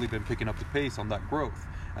picking up the pace on that growth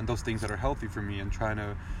and those things that are healthy for me, and trying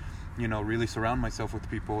to, you know, really surround myself with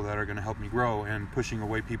people that are going to help me grow, and pushing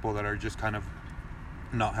away people that are just kind of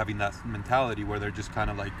not having that mentality where they're just kind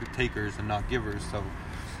of like takers and not givers. So,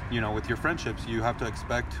 you know, with your friendships, you have to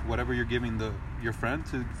expect whatever you're giving your friend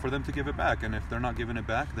for them to give it back. And if they're not giving it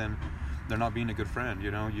back, then they're not being a good friend.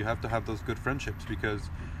 You know, you have to have those good friendships, because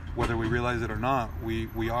whether we realize it or not,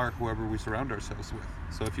 we are whoever we surround ourselves with.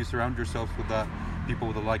 So if you surround yourself with that people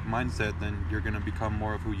with a like mindset, then you're going to become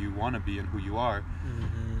more of who you want to be and who you are.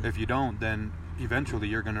 Mm-hmm. If you don't, then eventually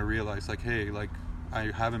you're going to realize, like, hey, like, I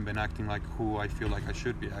haven't been acting like who I feel like I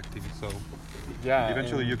should be acting. So Yeah.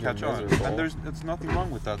 eventually you catch on, and it's nothing wrong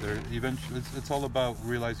with that. It's all about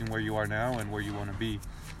realizing where you are now and where you want to be,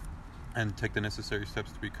 and take the necessary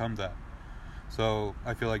steps to become that. So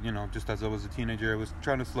I feel like, you know, just as I was a teenager, I was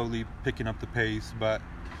trying to slowly picking up the pace, but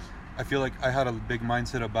I feel like I had a big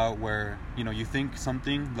mindset about where, you know, you think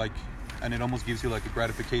something like, and it almost gives you like a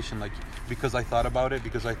gratification, like, because I thought about it,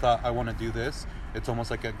 because I thought I want to do this, it's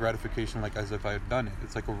almost like a gratification, like as if I had done it.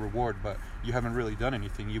 It's like a reward, but you haven't really done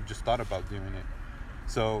anything. You've just thought about doing it.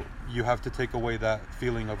 So you have to take away that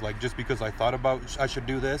feeling of like, just because I thought about I should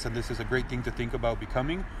do this, and this is a great thing to think about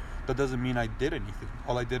becoming, that doesn't mean I did anything.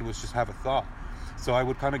 All I did was just have a thought. So I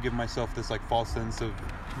would kind of give myself this like false sense of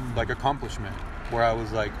like accomplishment, where I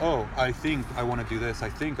was like, oh, I think I want to do this, I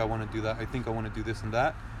think I want to do that, I think I want to do this and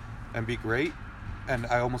that, and be great. And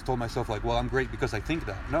I almost told myself, like, well, I'm great because I think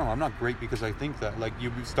that. No, I'm not great because I think that. Like,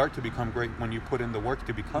 you start to become great when you put in the work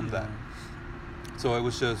to become that. So it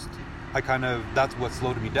was just, that's what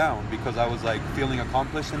slowed me down, because I was like feeling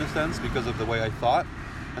accomplished in a sense because of the way I thought,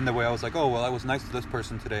 and the way I was like, oh, well, I was nice to this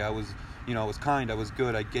person today. I was kind, I was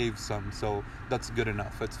good, I gave some, so that's good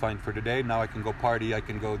enough. It's fine for today. Now I can go party, I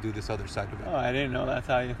can go do this other side of it. Oh, I didn't know that's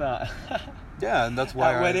how you thought. Yeah, and that's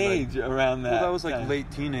why At what age around that? Well, that was like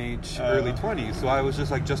late teenage, early 20s. So I was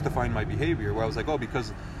just like justifying my behavior, where I was like, oh,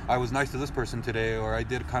 because I was nice to this person today, or I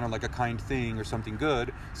did kind of like a kind thing or something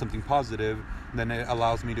good, something positive, then it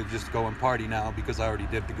allows me to just go and party now because I already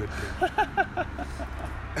did the good thing.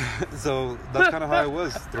 So that's kind of how I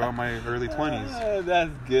was throughout my early 20s.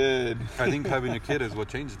 That's good. I think having a kid is what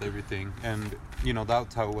changed everything. And, you know,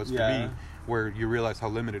 that's how it was for me, where you realize how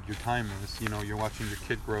limited your time is. You know, you're watching your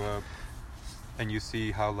kid grow up, and you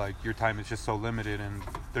see how, like, your time is just so limited, and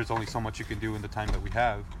there's only so much you can do in the time that we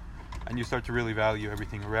have. And you start to really value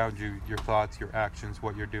everything around you, your thoughts, your actions,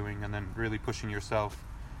 what you're doing, and then really pushing yourself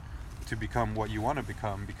to become what you want to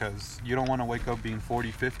become, because you don't want to wake up being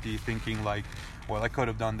 40, 50 thinking like, well, I could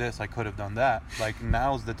have done this, I could have done that. Like,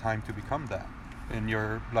 now's the time to become that. In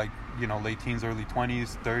your, like, you know, late teens, early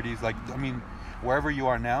 20s, 30s, like, I mean, wherever you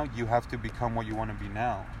are now, you have to become what you want to be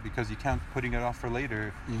now, because you can't putting it off for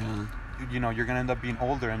later. Yeah. You know, you're gonna end up being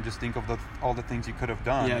older and just think of all the things you could have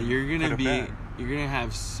done. Yeah, you're gonna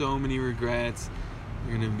have so many regrets.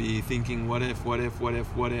 You're gonna be thinking, what if,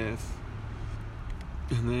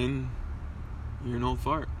 and then you're an old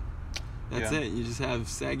fart. That's it. You just have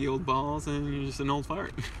saggy old balls, and you're just an old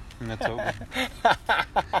fart. And that's over.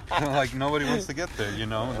 Like, nobody wants to get there, you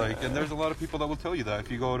know. Like, and there's a lot of people that will tell you that.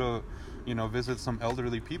 If you go to, you know, visit some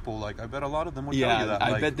elderly people, like, I bet a lot of them would tell you that.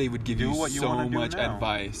 I like, bet they would give you what so much now.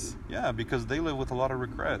 advice. Yeah, because they live with a lot of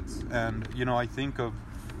regrets. And, you know, I think of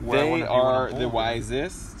where They I want to be are when I'm the older.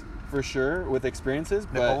 wisest, for sure, with experiences.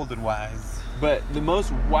 They're But old and wise. But the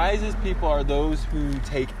most wisest people are those who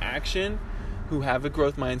take action, who have a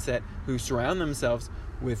growth mindset, who surround themselves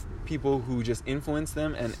with people who just influence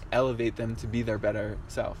them and elevate them to be their better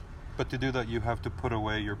self. But to do that, you have to put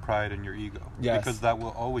away your pride and your ego. Yes. Because that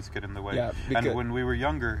will always get in the way. Yeah, and when we were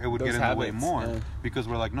younger, it would get those in the way habits, more. yeah. Because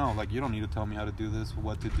we're like, no, like, you don't need to tell me how to do this,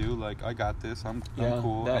 what to do. Like, I got this. I'm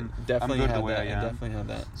cool. That I'm definitely good had the way that. I am. Definitely had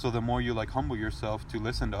that. So the more you, like, humble yourself to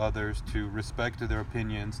listen to others, to respect their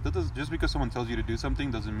opinions. That does, just because someone tells you to do something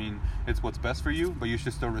doesn't mean it's what's best for you, but you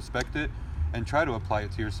should still respect it and try to apply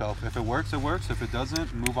it to yourself. If it works, it works. If it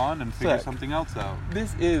doesn't, move on and figure something else out.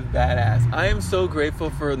 This is badass. I am so grateful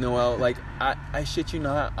for Noel. Like, I shit you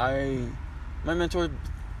not. My mentor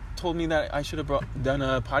told me that I should have done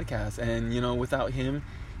a podcast, and, you know, without him,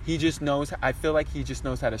 he just knows. I feel like he just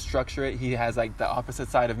knows how to structure it. He has, like, the opposite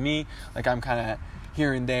side of me. Like, I'm kind of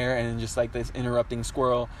here and there, and just like this interrupting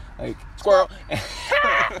squirrel, like, squirrel.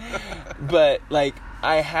 But, like,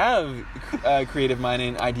 I have creative mind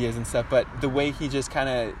and ideas and stuff, but the way he just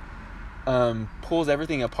kind of pulls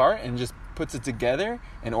everything apart and just puts it together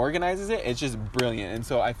and organizes it, it's just brilliant. And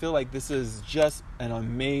so I feel like this is just an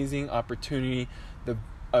amazing opportunity,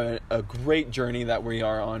 a great journey that we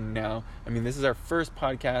are on now. I mean, this is our first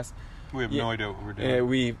podcast. We have no idea what we're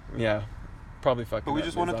doing. Probably fucking. But we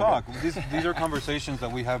just want to talk. These are conversations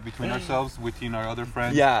that we have between ourselves, between our other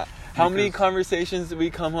friends. Yeah. How many conversations do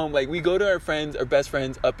we come home? Like, we go to our friends, our best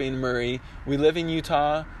friends up in Murray. We live in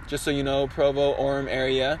Utah, just so you know, Provo, Orem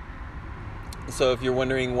area. So if you're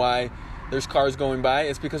wondering why there's cars going by,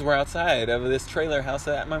 it's because we're outside of this trailer house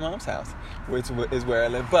at my mom's house, which is where I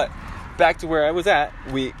live. But back to where I was at,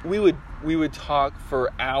 we would talk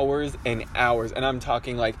for hours and hours. And I'm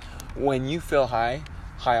talking, like, when you feel high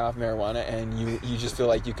off marijuana, and you just feel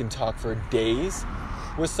like you can talk for days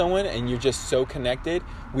with someone, and you're just so connected.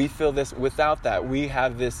 We feel this without that. We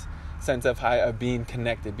have this sense of high of being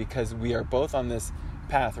connected because we are both on this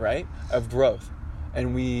path, right, of growth,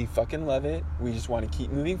 and we fucking love it. We just want to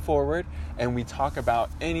keep moving forward, and we talk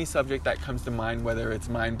about any subject that comes to mind, whether it's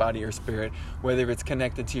mind, body, or spirit, whether it's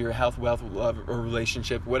connected to your health, wealth, love, or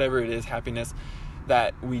relationship, whatever it is, happiness,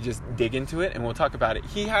 that we just dig into it and we'll talk about it.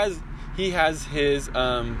 He has his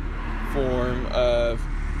form of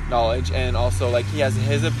knowledge, and also, like, he has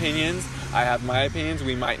his opinions. I have my opinions.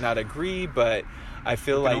 We might not agree, but I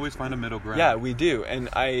feel like we can always find a middle ground. Yeah, we do. And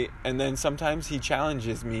then sometimes he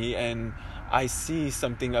challenges me, and I see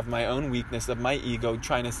something of my own weakness, of my ego,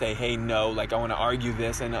 trying to say, hey, no, like, I want to argue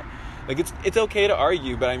this, and like, it's okay to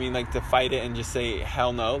argue, but I mean, like, to fight it and just say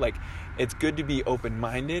hell no, like, it's good to be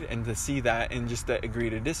open-minded and to see that and just to agree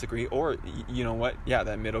to disagree, or, you know what, yeah,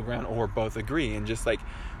 that middle ground, or both agree and just, like,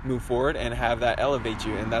 move forward and have that elevate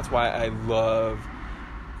you. And that's why I love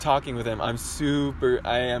talking with him. I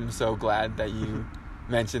am so glad that you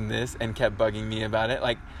mentioned this and kept bugging me about it.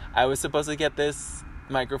 Like, I was supposed to get this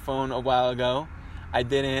microphone a while ago. I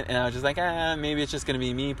didn't, and I was just like, maybe it's just going to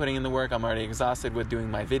be me putting in the work. I'm already exhausted with doing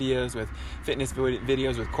my videos, with fitness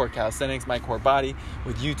videos, with core calisthenics, my core body,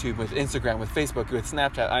 with YouTube, with Instagram, with Facebook, with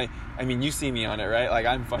Snapchat. I mean, you see me on it, right? Like,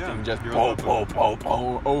 I'm fucking just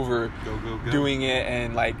over doing it,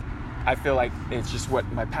 and, like, I feel like it's just what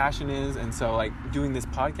my passion is. And so, like, doing this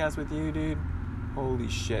podcast with you, dude, holy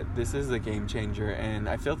shit, this is a game changer. And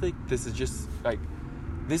I feel like this is just, like,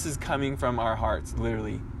 this is coming from our hearts,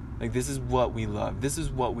 literally. Like, this is what we love. This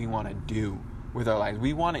is what we want to do with our lives.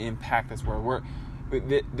 We want to impact this world.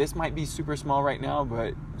 this might be super small right now,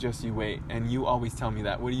 but just you wait. And you always tell me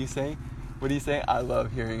that. What do you say? I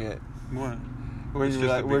love hearing it. What? When It's you're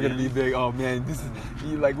just like, the we're gonna be beginning. big. Oh man, this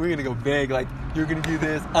is like we're gonna go big. Like you're gonna do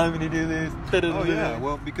this, I'm gonna do this. Oh yeah,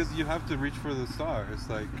 well, because you have to reach for the stars.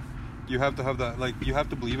 Like, you have to have that. Like, you have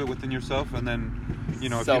to believe it within yourself, and then, if you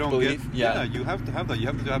don't Self-belief, get, yeah. you have to have that. You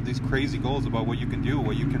have to have these crazy goals about what you can do,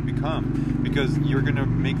 what you can become, because you're gonna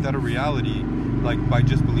make that a reality, like by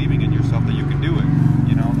just believing in yourself that you can do it.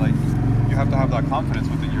 Like you have to have that confidence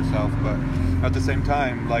within yourself, but at the same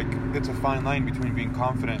time, like it's a fine line between being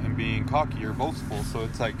confident and being cocky or boastful. So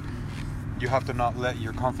it's like, you have to not let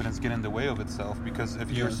your confidence get in the way of itself, because if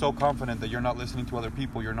you're so confident that you're not listening to other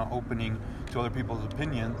people, you're not opening to other people's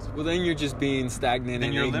opinions, well, then you're just being stagnant then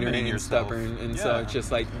and you're ignorant limiting and yourself. stubborn, and so it's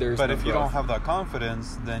just like there's. But no if you growth. don't have that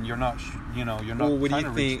confidence, then you're not, you're not Well, what do trying you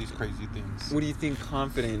to think- reach these crazy things. What do you think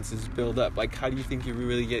confidence is built up? Like, how do you think you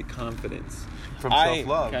really get confidence? From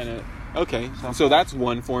self-love. Okay, Self-love. so that's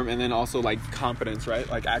one form, and then also like competence, right?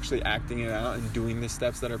 Like actually acting it out and doing the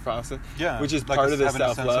steps that are process. Yeah, which is like part of the having a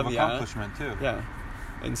sense self-love. of accomplishment too. Yeah,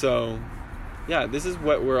 and so, yeah, this is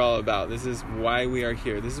what we're all about. This is why we are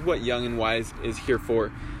here. This is what Young and Wise is here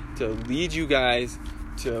for, to lead you guys,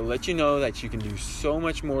 to let you know that you can do so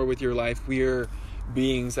much more with your life. We're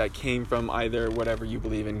beings that came from either whatever you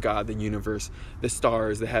believe in, God, the universe, the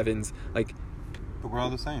stars, the heavens, like. But we're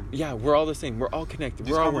all the same. Yeah, we're all the same. We're all connected.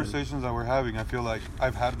 These we're all one. conversations that we're having, I feel like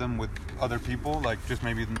I've had them with other people, like just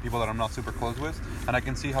maybe the people that I'm not super close with, and I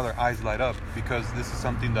can see how their eyes light up, because this is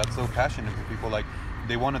something that's so passionate for people. Like,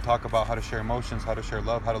 they want to talk about how to share emotions, how to share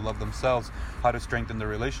love, how to love themselves, how to strengthen their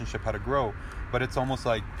relationship, how to grow. But it's almost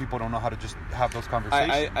like people don't know how to just have those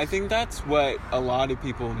conversations. I think that's what a lot of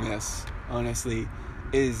people miss, honestly,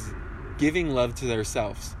 is giving love to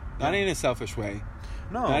themselves. Not in a selfish way.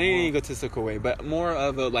 No, Not in an egotistical way, but more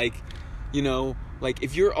of a like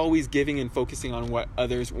if you're always giving and focusing on what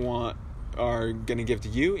others want are going to give to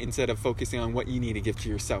you instead of focusing on what you need to give to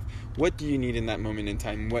yourself. What do you need in that moment in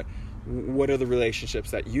time? What are the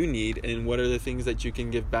relationships that you need, and what are the things that you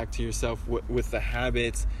can give back to yourself with the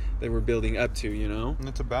habits that we're building up to, And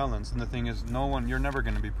it's a balance. And the thing is, you're never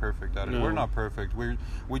going to be perfect at it. No. We're not perfect.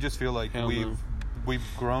 We just feel like Hell no. we've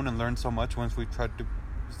grown and learned so much once we've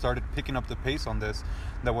started picking up the pace on this,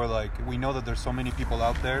 that we're like, we know that there's so many people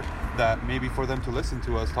out there that maybe for them to listen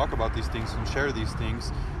to us talk about these things and share these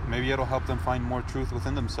things, maybe it'll help them find more truth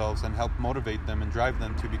within themselves and help motivate them and drive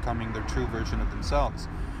them to becoming their true version of themselves.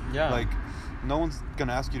 Yeah. Like, no one's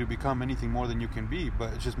gonna ask you to become anything more than you can be,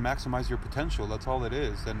 but just maximize your potential. That's all it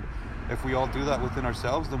is. And if we all do that within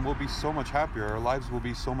ourselves, then we'll be so much happier. Our lives will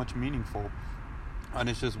be so much meaningful. And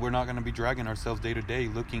it's just, we're not gonna be dragging ourselves day to day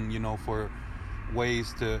looking, for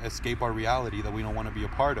ways to escape our reality that we don't want to be a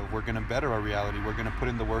part of. We're going to better our reality. We're going to put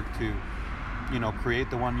in the work to, create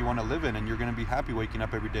the one you want to live in, and you're going to be happy waking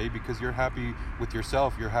up every day because you're happy with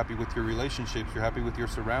yourself, you're happy with your relationships, you're happy with your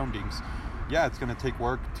surroundings. Yeah, it's going to take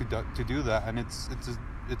work to do that, and it's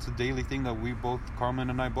a daily thing that we both, Carmen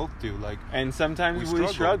and I both do. Like, and sometimes we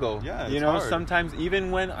struggle. Yeah, it's hard. Sometimes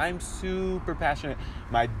even when I'm super passionate,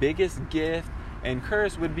 my biggest gift and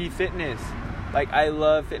curse would be fitness. Like, I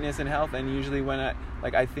love fitness and health, and usually when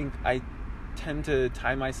I think I tend to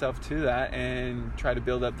tie myself to that and try to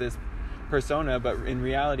build up this persona, but in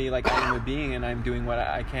reality, like, I am a being and I'm doing what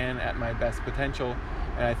I can at my best potential.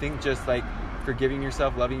 And I think just like forgiving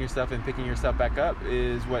yourself, loving yourself, and picking yourself back up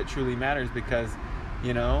is what truly matters, because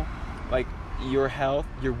like your health,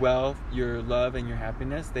 your wealth, your love, and your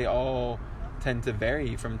happiness, they all tend to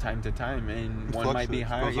vary from time to time, and it one might be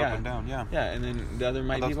higher, goes up and down, and then the other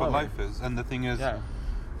might be lower. That's what life is. And the thing is,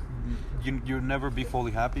 you'll never be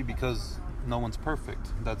fully happy because no one's perfect.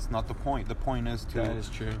 That's not the point. The point is to That is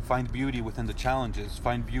true. find beauty within the challenges,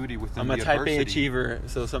 find beauty within the I'm a adversity. type A achiever,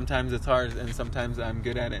 so sometimes it's hard, and sometimes I'm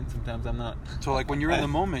good at it, and sometimes I'm not. So like when you're in the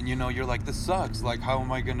moment, you're like, this sucks. Like, how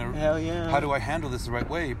am I gonna? Hell yeah. How do I handle this the right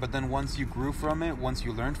way? But then once you grew from it, once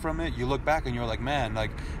you learned from it, you look back and you're like, man, like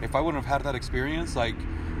if I wouldn't have had that experience, like,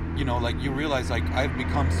 like you realize like I've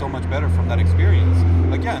become so much better from that experience.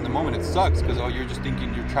 Like, yeah, in the moment it sucks because you're just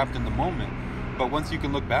thinking you're trapped in the moment. But once you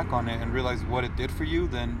can look back on it and realize what it did for you,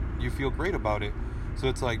 then you feel great about it. So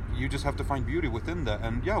it's like, you just have to find beauty within that.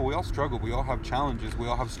 And yeah, we all struggle. We all have challenges. We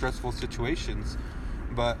all have stressful situations.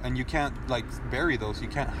 And you can't like bury those. You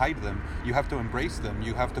can't hide them. You have to embrace them.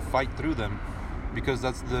 You have to fight through them, because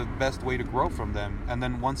that's the best way to grow from them. And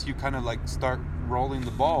then once you kind of like start rolling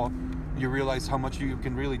the ball, you realize how much you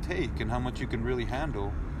can really take and how much you can really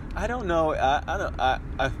handle. I don't know.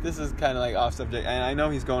 This is kind of like off subject, and I know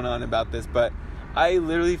he's going on about this, but I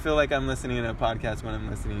literally feel like I'm listening to a podcast when I'm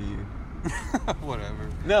listening to you. Whatever.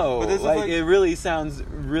 No, But this is like it really sounds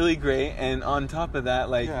really great, and on top of that,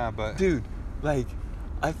 like, Yeah, but- dude, like,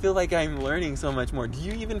 I feel like I'm learning so much more. Do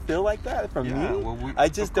you even feel like that from Yeah, me? well, I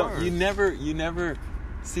just of don't. course. You never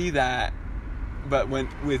see that. But when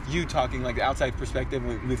with you talking like the outside perspective,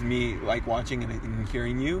 with me like watching and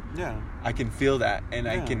hearing you, Yeah. I can feel that, and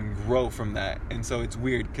I Yeah. can grow from that. And so it's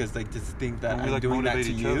weird because like to think that And we, I'm like, doing that motivate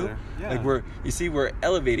to each you, other. Yeah. like we're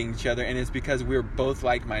elevating each other, and it's because we're both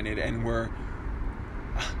like-minded, and we're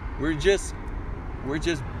just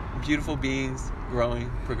beautiful beings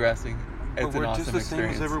growing, progressing. It's But we're an awesome just the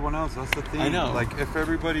experience. same as everyone else. That's the thing. I know. Like, if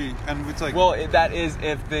everybody... And it's like... Well, that is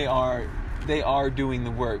if they are doing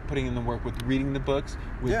the work, putting in the work with reading the books,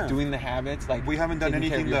 with Yeah. doing the habits. Like, we haven't done taking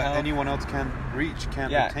care of anything your that health. anyone else can't reach, can't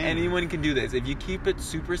Yeah, attain. anyone can do this if you keep it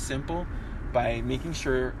super simple by making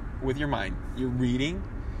sure with your mind you're reading,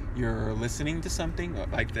 you're listening to something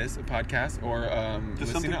like this, a podcast, or Just listening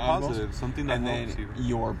something to audibles, positive, something that and helps then you.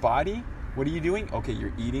 your body. What are you doing? Okay,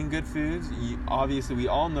 you're eating good foods. Obviously, we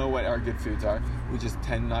all know what our good foods are. We just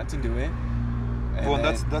tend not to do it. And Well,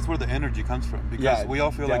 then- that's where the energy comes from, because Yeah, we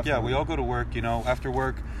all feel like, definitely. we all go to work, after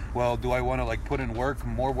work. Well, do I want to like put in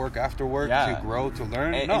more work after work Yeah. to grow, to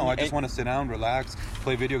learn? And- No, and- I just and- want to sit down, relax,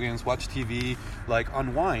 play video games, watch TV, like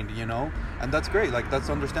unwind, and that's great. Like, that's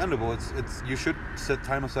understandable. It's you should set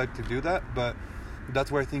time aside to do that, but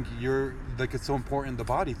that's where I think it's so important, the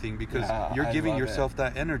body thing, because Yeah, you're I giving love yourself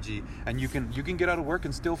that energy, and you can get out of work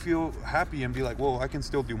and still feel happy and be like, whoa, I can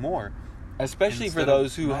still do more. especially for instead of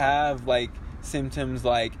those who not. have like symptoms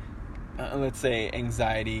like let's say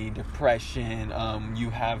anxiety, depression, you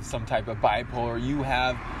have some type of bipolar, you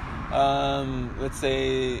have let's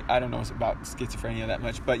say, I don't know about schizophrenia that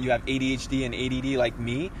much, but you have ADHD and ADD like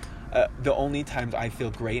me. The only times I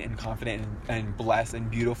feel great and confident and blessed and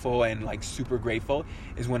beautiful and like super grateful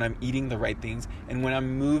is when I'm eating the right things and when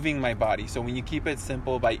I'm moving my body. So when you keep it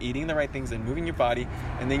simple by eating the right things and moving your body,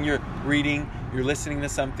 and then you're reading, you're listening to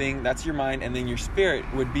something, that's your mind, and then your spirit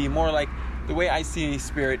would be more like, the way I see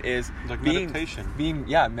spirit is Like being, meditation.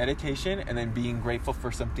 Meditation, and then being grateful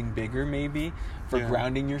for something bigger, maybe for Yeah.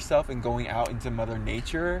 grounding yourself and going out into Mother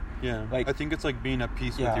Nature. Yeah, Like, I think it's like being at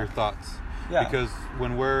peace Yeah. with your thoughts. Yeah. Because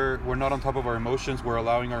when we're not on top of our emotions, we're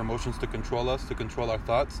allowing our emotions to control us, to control our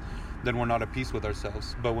thoughts, then we're not at peace with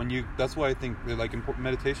ourselves. But that's why I think like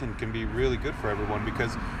meditation can be really good for everyone,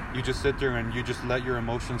 because you just sit there and you just let your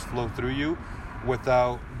emotions flow through you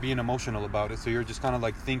without being emotional about it. So you're just kind of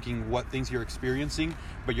like thinking what things you're experiencing,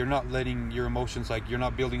 but you're not letting your emotions, like you're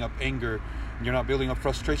not building up anger, you're not building up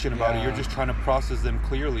frustration about it. Yeah. You're just trying to process them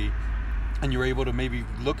clearly. And you're able to maybe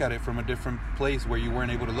look at it from a different place where you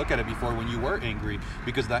weren't able to look at it before when you were angry,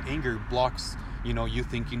 because that anger blocks, you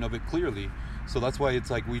thinking of it clearly. So that's why it's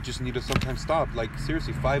like we just need to sometimes stop. Like,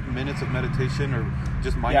 seriously, 5 minutes of meditation or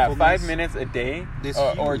just mindfulness. 5 minutes a day, It's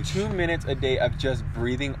or huge. 2 minutes a day of just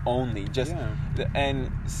breathing only.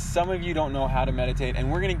 And some of you don't know how to meditate,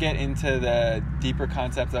 and we're gonna get into the deeper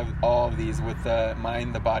concepts of all of these with the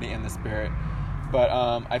mind, the body, and the spirit. But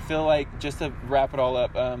I feel like, just to wrap it all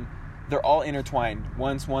up, they're all intertwined.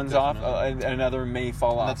 Once one's off, another may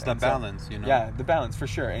fall off. That's the And so- balance, Yeah, the balance for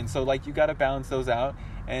sure. And so like you got to balance those out.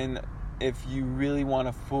 And if you really want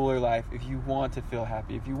a fuller life, if you want to feel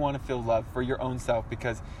happy, if you want to feel love for your own self,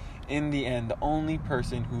 because in the end, the only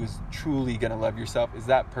person who is truly going to love yourself is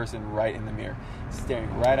that person right in the mirror,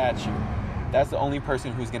 staring right at you. That's the only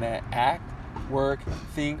person who's going to act, work,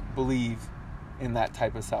 think, believe in that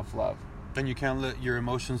type of self-love. And you can't let your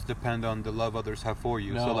emotions depend on the love others have for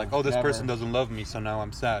you. No, So like, oh, this never. person doesn't love me, so now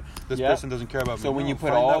I'm sad. This Yep. person doesn't care about me. So when No, you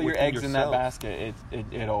put find all that your within eggs in that yourself. basket,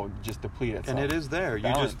 it'll just deplete itself. And it is there.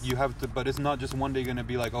 Balance. You have to, but it's not just one day going to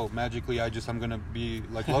be like, oh, magically I'm going to be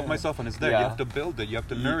like, love myself, and it's there. Yeah. You have to build it. You have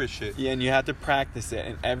to nourish it. Yeah, and you have to practice it,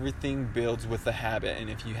 and everything builds with the habit. And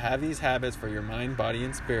if you have these habits for your mind, body,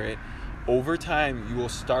 and spirit, over time you will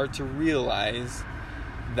start to realize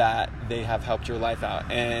that they have helped your life out.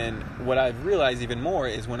 And what I've realized even more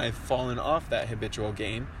is when I've fallen off that habitual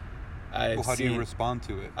game, Well, how do you respond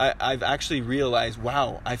to it? I've actually realized,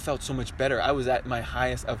 wow, I felt so much better. I was at my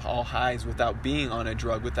highest of all highs without being on a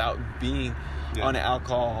drug, without being on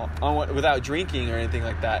alcohol, without drinking or anything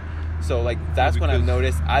like that. So like that's when I've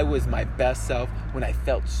noticed I was my best self when I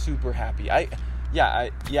felt super happy. I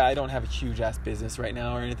don't have a huge ass business right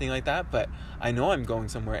now or anything like that, but I know I'm going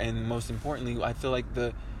somewhere. And most importantly, I feel like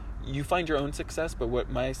you find your own success, but what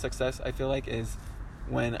my success I feel like is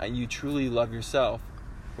when you truly love yourself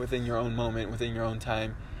within your own moment, within your own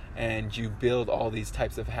time, and you build all these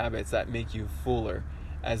types of habits that make you fuller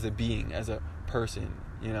as a being, as a person.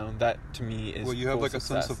 That to me is Well, you have full like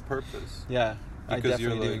success. a sense of purpose. Yeah, I Because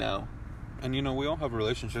definitely you're do like- now. And, you know, we all have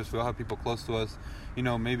relationships. We all have people close to us. You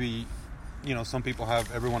know, maybe, you know, some people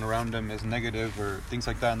have everyone around them as negative or things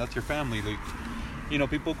like that. And that's your family. Like, you know,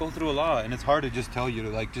 people go through a lot. And it's hard to just tell you to,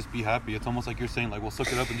 like, just be happy. It's almost like you're saying, like, well,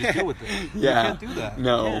 suck it up and just deal with it. Yeah. You can't do that.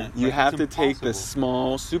 No. You Like, have it's to take the impossible.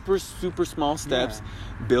 small, super, super small steps,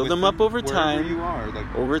 build them Within up over wherever time. you are.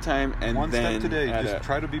 Like, Over time, and one then step today. add Just up.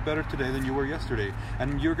 try to be better today than you were yesterday.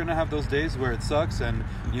 And you're gonna have those days where it sucks, and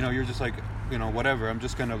you know you're just like, you know, whatever. I'm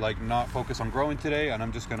just gonna like not focus on growing today, and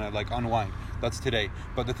I'm just gonna like unwind. That's today.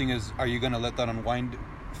 But the thing is, are you gonna let that unwind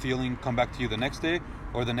feeling come back to you the next day,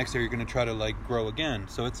 or the next day you're gonna try to like grow again?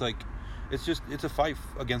 So it's like, it's a fight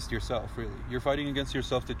against yourself. Really, you're fighting against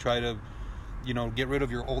yourself to try to, you know, get rid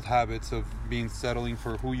of your old habits of being settling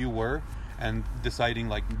for who you were and deciding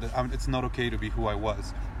like it's not okay to be who I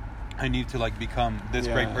was. I need to like become this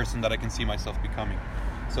great person that I can see myself becoming.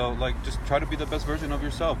 So like just try to be the best version of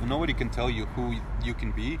yourself. Nobody can tell you who you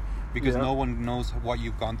can be because no one knows what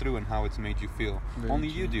you've gone through and how it's made you feel. Only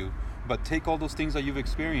you do. But take all those things that you've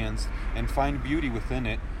experienced and find beauty within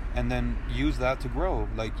it, and then use that to grow.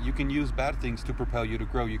 Like you can use bad things to propel you to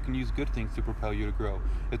grow. You can use good things to propel you to grow.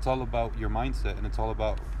 It's all about your mindset, and it's all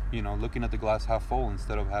about, you know, looking at the glass half full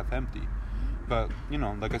instead of half empty. But, you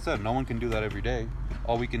know, like I said, no one can do that every day.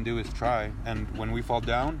 All we can do is try. And when we fall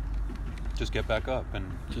down, just get back up. And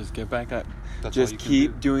just get back up. that's all Just you can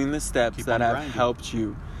keep do. doing the steps Keep that on have grinding. helped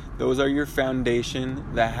you. Those are your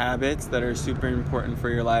foundation, the habits that are super important for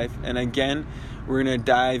your life. And again, we're going to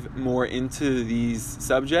dive more into these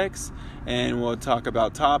subjects, and we'll talk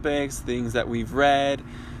about topics, things that we've read,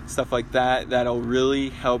 stuff like that, that'll really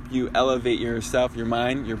help you elevate yourself, your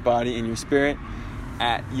mind, your body, and your spirit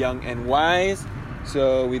at Young and Wise.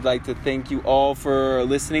 So we'd like to thank you all for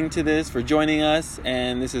listening to this, for joining us,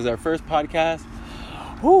 and this is our first podcast.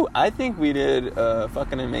 Whew, I think we did a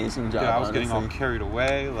fucking amazing job. Yeah, I was honestly. getting all carried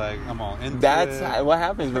away. Like, I'm all into That's it. what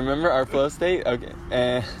happens. Remember our flow state? Okay.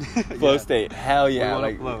 Flow Yeah. state. Hell We yeah. wanna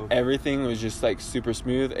Like flow. everything was just like super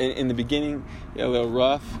smooth. In the beginning, a little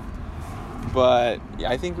rough. But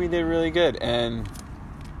yeah, I think we did really good. And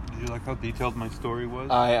Did you like how detailed my story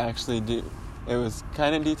was? I actually do. It was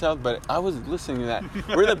kind of detailed, but I was listening to that.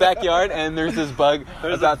 We're in the backyard and there's this bug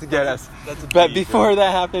about to get us. That's a But bee, before bro.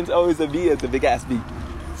 that happens, always a bee. It's a big ass bee.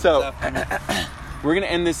 So we're going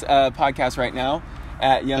to end this podcast right now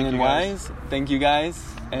at Young Thank and you, guys. Wise. Thank you guys.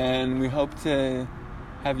 And we hope to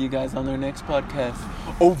have you guys on our next podcast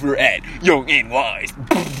over at Young and Wise.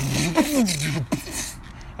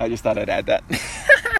 I just thought I'd add that.